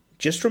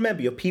just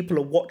remember, your people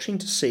are watching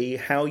to see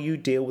how you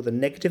deal with the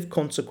negative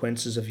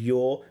consequences of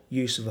your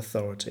use of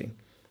authority.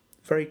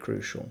 Very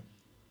crucial.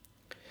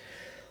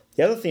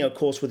 The other thing, of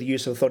course, with the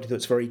use of authority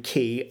that's very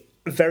key,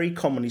 very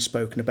commonly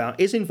spoken about,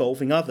 is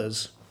involving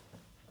others.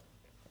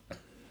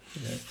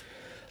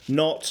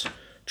 Not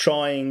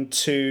trying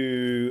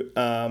to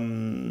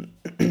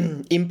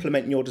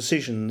implement your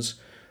decisions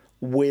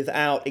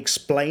without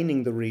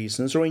explaining the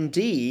reasons, or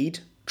indeed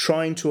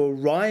trying to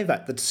arrive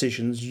at the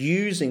decisions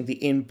using the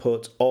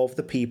input of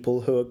the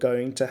people who are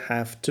going to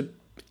have to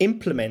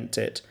implement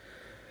it,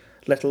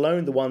 let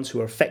alone the ones who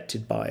are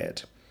affected by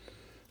it.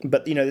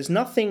 But there's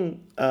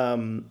nothing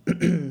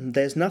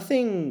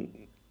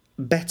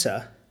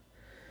better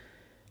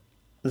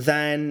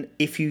than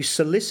if you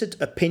solicit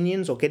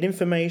opinions or get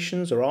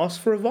informations or ask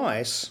for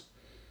advice,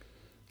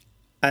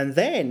 and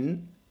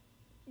then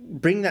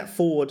bring that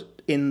forward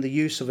in the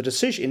use of a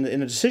decision,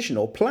 in a decision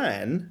or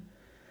plan.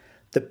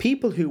 The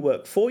people who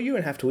work for you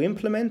and have to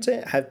implement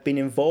it have been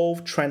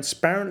involved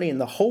transparently in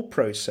the whole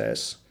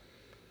process.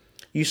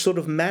 You sort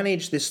of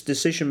manage this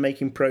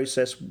decision-making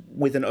process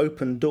with an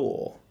open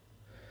door.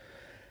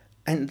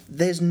 And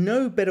there's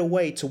no better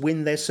way to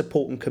win their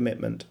support and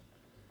commitment.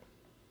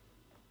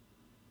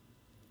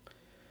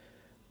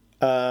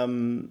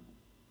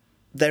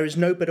 there is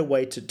no better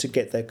way to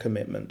get their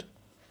commitment.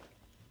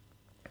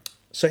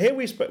 So here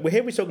we're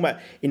talking about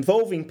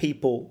involving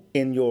people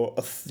in your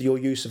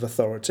use of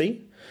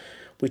authority.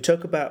 We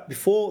talk about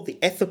before the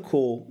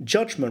ethical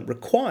judgment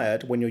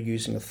required when you're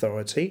using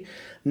authority.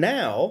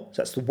 Now, so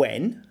that's the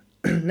when.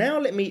 Now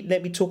let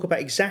me talk about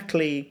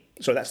exactly.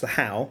 Sorry, that's the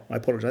how. I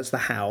apologize. That's the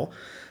how.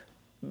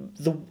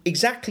 The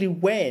exactly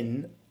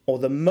when, or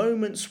the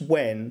moments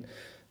when,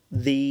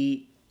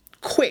 the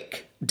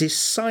quick,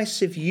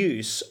 decisive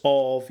use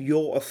of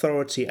your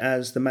authority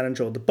as the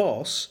manager or the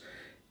boss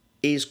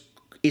is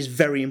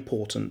very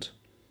important.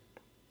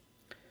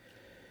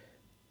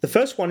 The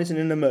first one is in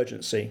an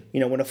emergency,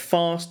 when a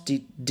fast,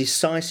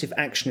 decisive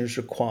action is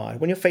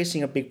required. When you're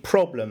facing a big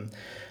problem,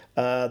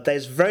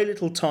 there's very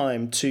little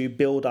time to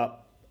build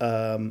up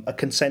a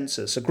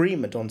consensus,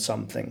 agreement on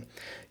something.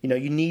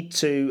 You need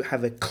to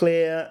have a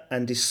clear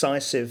and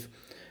decisive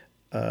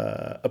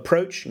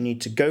approach. You need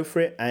to go for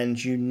it,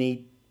 and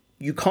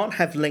you can't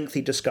have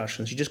lengthy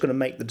discussions. You're just going to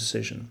make the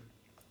decision.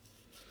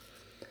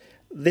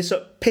 This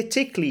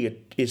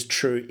particularly is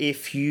true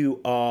if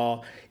you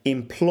are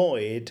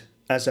employed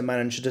as a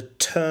manager to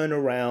turn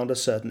around a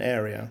certain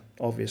area,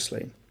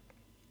 obviously.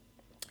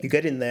 You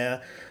get in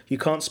there, you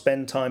can't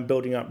spend time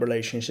building up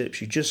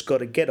relationships, you just got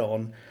to get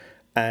on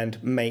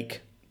and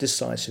make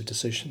decisive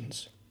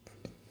decisions.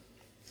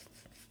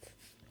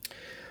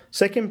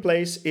 Second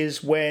place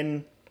is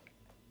when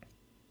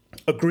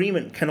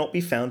agreement cannot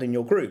be found in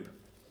your group.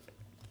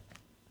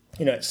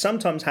 It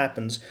sometimes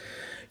happens.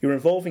 You're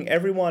involving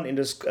everyone in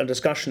a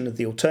discussion of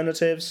the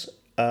alternatives,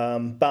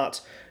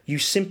 but you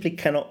simply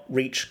cannot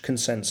reach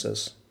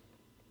consensus.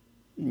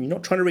 You're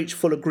not trying to reach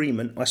full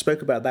agreement. I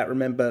spoke about that,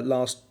 remember, the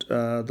last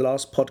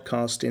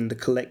podcast in the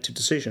collective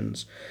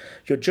decisions.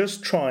 You're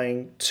just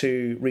trying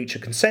to reach a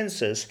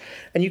consensus,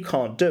 and you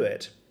can't do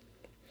it.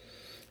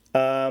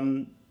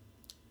 To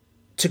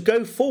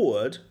go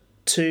forward,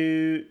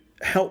 to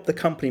help the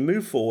company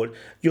move forward,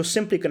 you're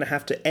simply going to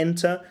have to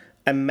enter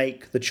and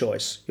make the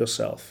choice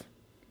yourself.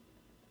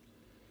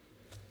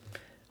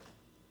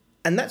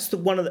 And that's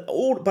by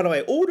the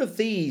way, all of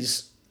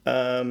these,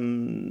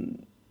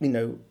 when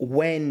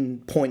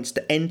points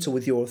to enter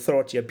with your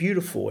authority are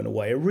beautiful in a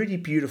way, are really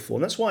beautiful.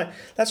 And that's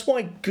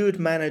why good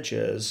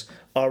managers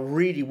are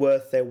really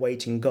worth their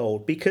weight in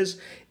gold,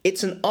 because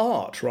it's an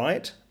art,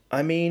 right?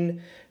 I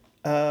mean,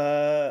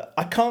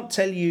 I can't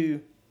tell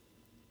you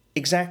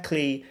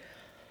exactly,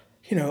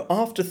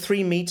 after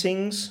 3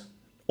 meetings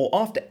or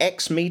after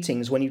X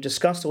meetings, when you've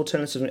discussed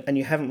alternatives and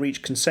you haven't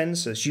reached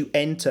consensus, you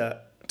enter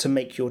to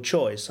make your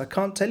choice. I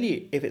can't tell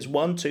you if it's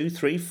 1, 2,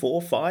 3,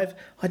 4, 5.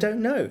 I don't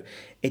know.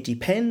 It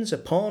depends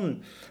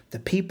upon the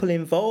people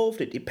involved.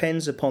 It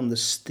depends upon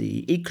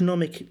the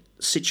economic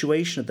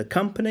situation of the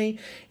company.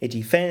 It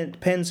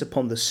depends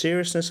upon the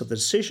seriousness of the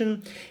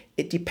decision.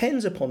 It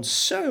depends upon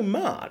so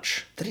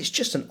much that it's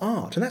just an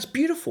art, and that's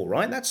beautiful,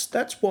 right?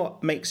 That's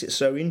what makes it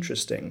so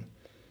interesting.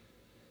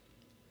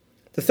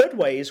 The third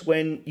way is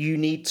when you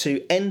need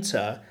to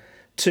enter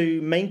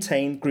to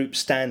maintain group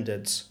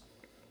standards.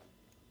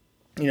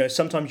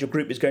 Sometimes your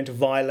group is going to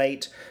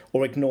violate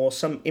or ignore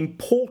some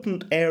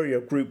important area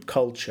of group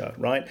culture,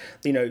 right?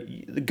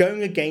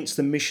 Going against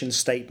the mission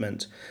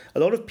statement. A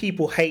lot of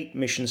people hate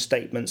mission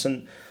statements,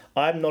 and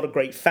I'm not a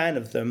great fan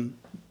of them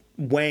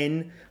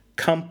when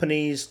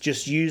companies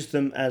just use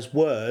them as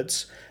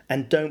words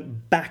and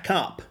don't back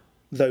up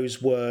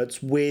those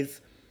words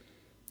with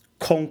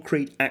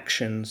concrete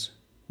actions,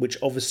 which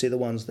obviously are the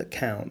ones that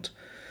count.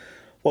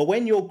 Well,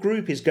 when your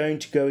group is going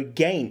to go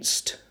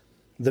against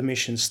the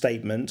mission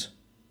statement,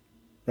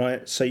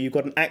 right? So you've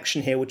got an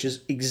action here which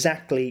is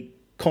exactly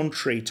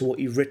contrary to what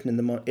you've written in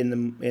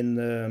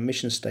the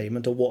mission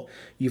statement, or what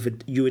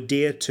you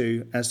adhere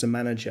to as the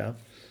manager,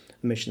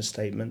 the mission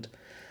statement.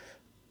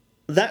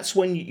 That's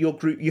when your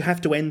group, you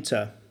have to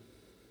enter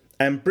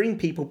and bring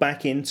people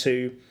back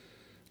into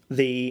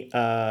the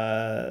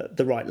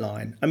right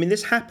line. I mean,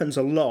 this happens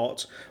a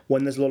lot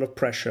when there's a lot of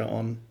pressure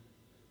on.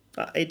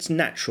 It's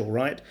natural,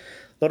 right?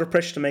 A lot of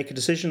pressure to make a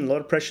decision, a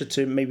lot of pressure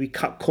to maybe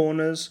cut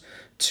corners,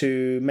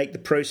 to make the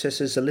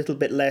processes a little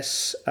bit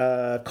less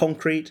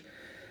concrete.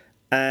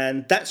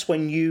 And that's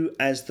when you,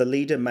 as the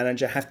leader,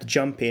 manager, have to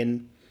jump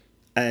in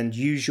and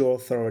use your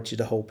authority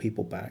to hold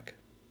people back.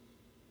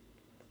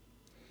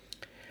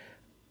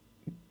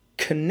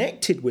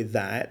 Connected with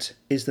that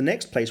is the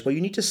next place where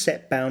you need to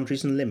set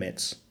boundaries and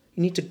limits.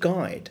 You need to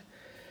guide.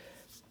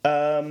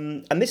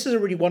 And this is a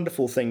really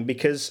wonderful thing,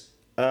 because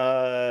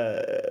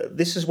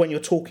this is when you're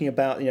talking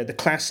about, the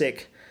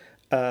classic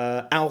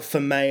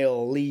alpha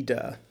male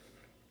leader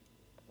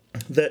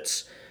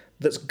that's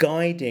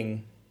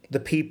guiding the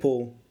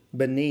people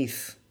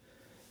beneath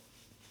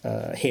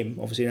him,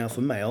 obviously an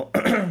alpha male.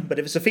 But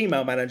if it's a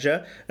female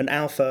manager, an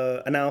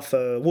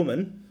alpha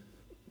woman,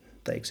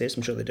 they exist,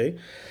 I'm sure they do.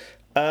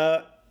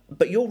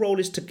 But your role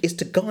is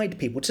to guide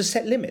people, to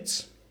set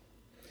limits,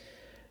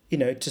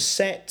 to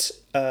set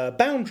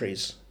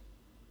boundaries,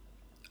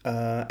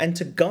 and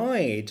to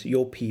guide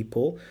your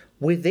people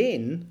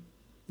within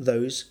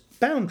those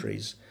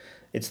boundaries.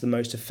 It's the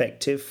most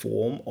effective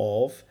form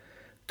of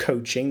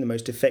coaching, the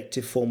most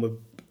effective form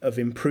of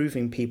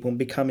improving people and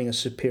becoming a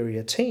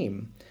superior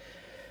team.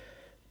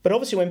 But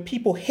obviously when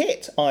people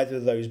hit either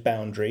of those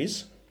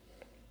boundaries,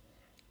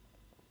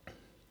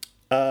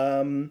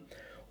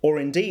 or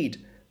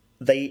indeed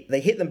they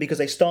hit them because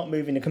they start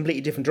moving in a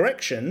completely different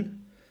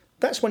direction,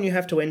 that's when you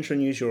have to enter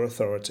and use your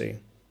authority.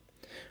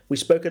 We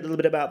spoke a little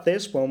bit about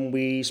this when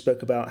we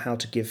spoke about how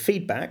to give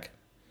feedback.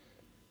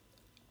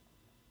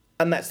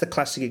 And that's the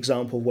classic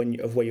example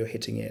of where you're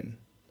hitting in.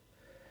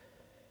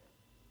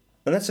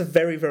 And that's a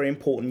very, very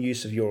important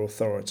use of your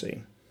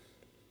authority.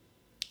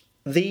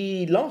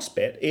 The last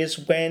bit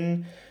is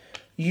when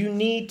you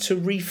need to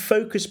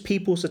refocus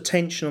people's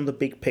attention on the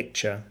big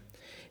picture.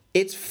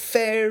 It's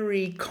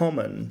very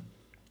common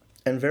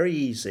and very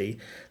easy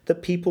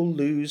that people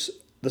lose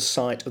the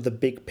sight of the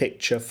big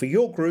picture for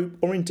your group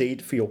or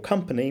indeed for your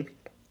company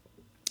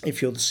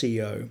if you're the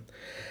CEO.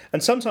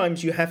 And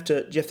sometimes you have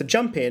to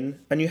jump in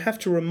and you have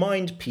to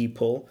remind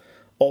people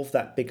of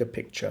that bigger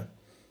picture.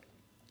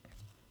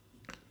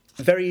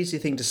 Very easy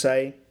thing to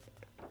say.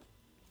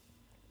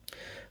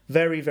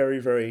 Very, very,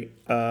 very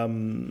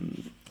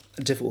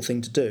difficult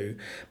thing to do,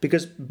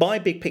 because by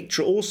big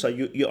picture also,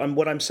 and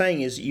what I'm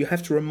saying is you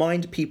have to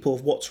remind people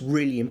of what's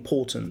really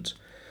important.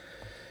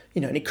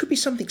 And it could be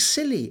something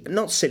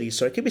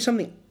it could be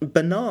something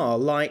banal,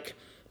 like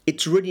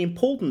it's really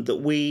important that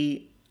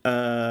we,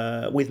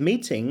 with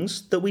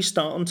meetings, that we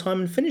start on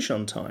time and finish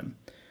on time,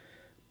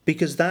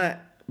 because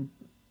that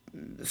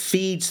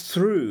feeds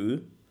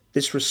through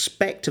this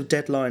respect of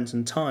deadlines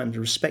and time, the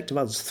respect of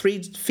others,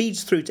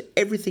 feeds through to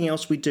everything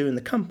else we do in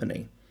the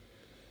company.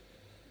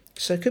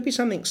 So it could be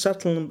something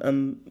subtle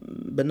and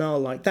banal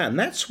like that. And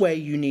that's where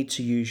you need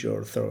to use your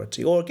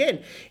authority. Or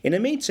again, in a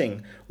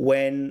meeting,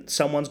 when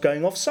someone's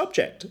going off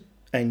subject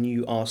and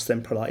you ask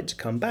them politely to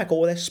come back,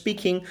 or they're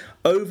speaking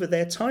over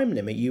their time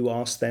limit, you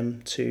ask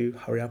them to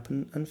hurry up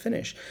and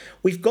finish.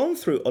 We've gone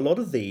through a lot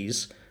of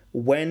these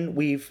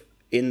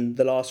in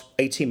the last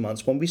 18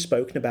 months, when we've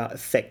spoken about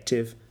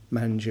effective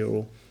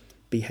managerial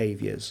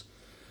behaviours.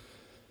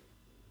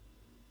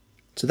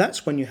 So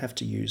that's when you have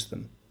to use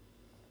them.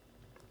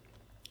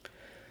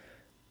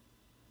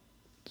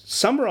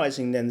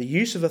 Summarising then, the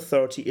use of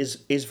authority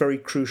is very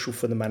crucial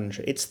for the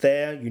manager. It's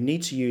there, you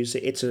need to use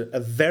it. It's a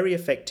very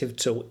effective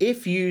tool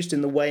if used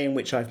in the way in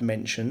which I've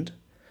mentioned.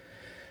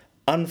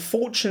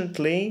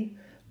 Unfortunately,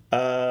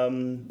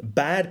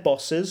 bad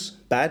bosses,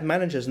 bad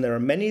managers, and there are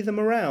many of them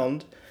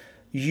around,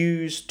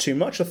 use too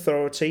much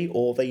authority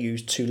or they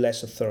use too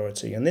less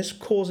authority. And this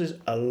causes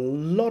a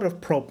lot of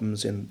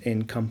problems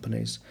in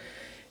companies.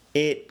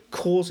 It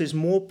causes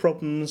more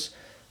problems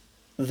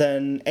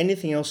than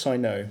anything else I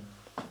know.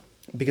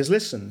 Because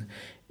listen,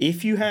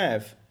 if you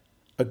have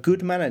a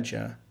good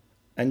manager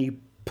and you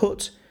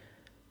put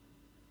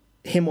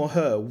him or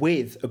her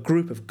with a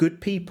group of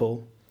good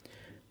people,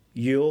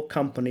 your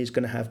company is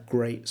going to have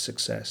great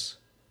success.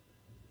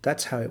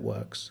 That's how it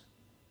works.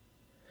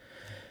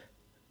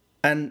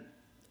 And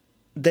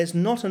there's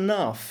not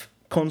enough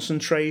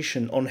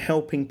concentration on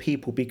helping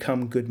people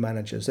become good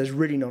managers. There's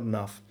really not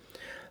enough.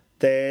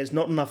 There's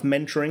not enough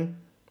mentoring,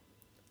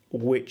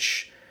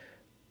 which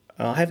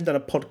I haven't done a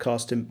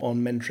podcast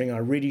on mentoring. I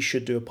really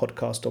should do a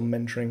podcast on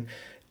mentoring.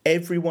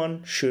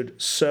 Everyone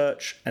should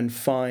search and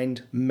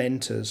find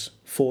mentors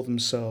for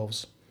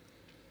themselves.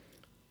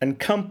 And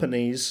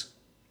companies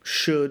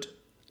should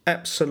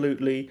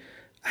absolutely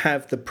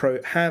have the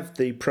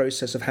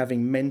process of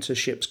having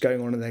mentorships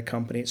going on in their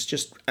company. It's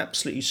just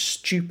absolutely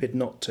stupid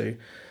not to.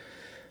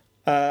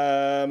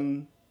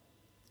 To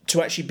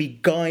actually be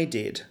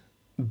guided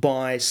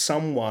by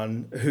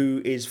someone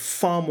who is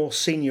far more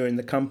senior in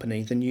the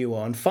company than you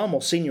are, and far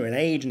more senior in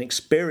age and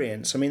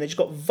experience. I mean, they've just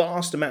got a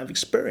vast amount of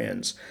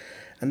experience,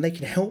 and they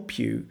can help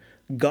you,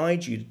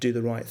 guide you to do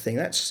the right thing.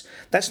 That's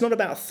not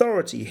about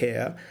authority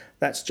here.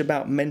 That's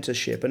about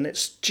mentorship, and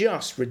it's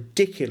just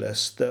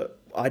ridiculous that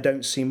I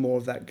don't see more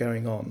of that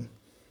going on.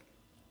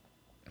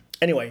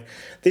 Anyway,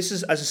 this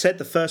is, as I said,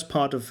 the first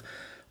part of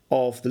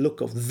the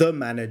look of The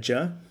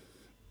Manager,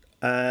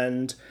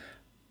 and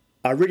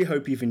I really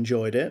hope you've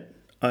enjoyed it.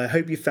 I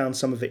hope you found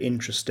some of it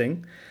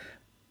interesting.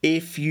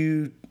 If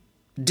you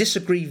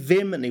disagree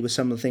vehemently with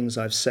some of the things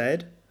I've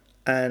said,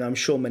 and I'm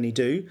sure many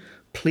do,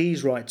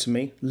 please write to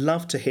me.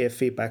 Love to hear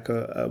feedback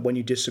when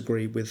you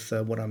disagree with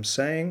what I'm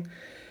saying.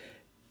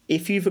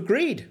 If you've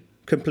agreed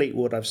completely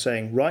with what I'm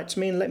saying, write to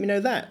me and let me know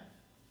that.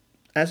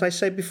 As I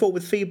said before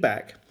with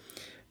feedback,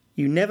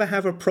 you never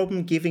have a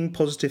problem giving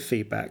positive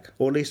feedback,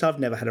 or at least I've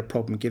never had a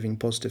problem giving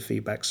positive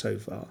feedback so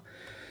far.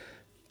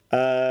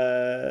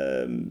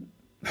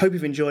 Hope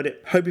you've enjoyed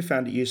it. Hope you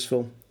found it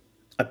useful.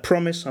 I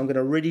promise I'm going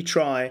to really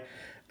try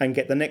and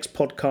get the next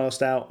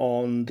podcast out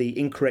on the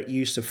incorrect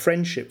use of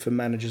friendship for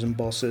managers and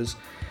bosses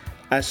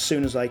as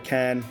soon as I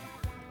can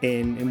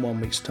in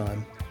 1 week's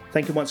time.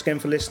 Thank you once again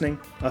for listening.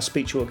 I'll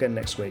speak to you again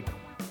next week.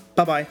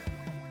 Bye-bye.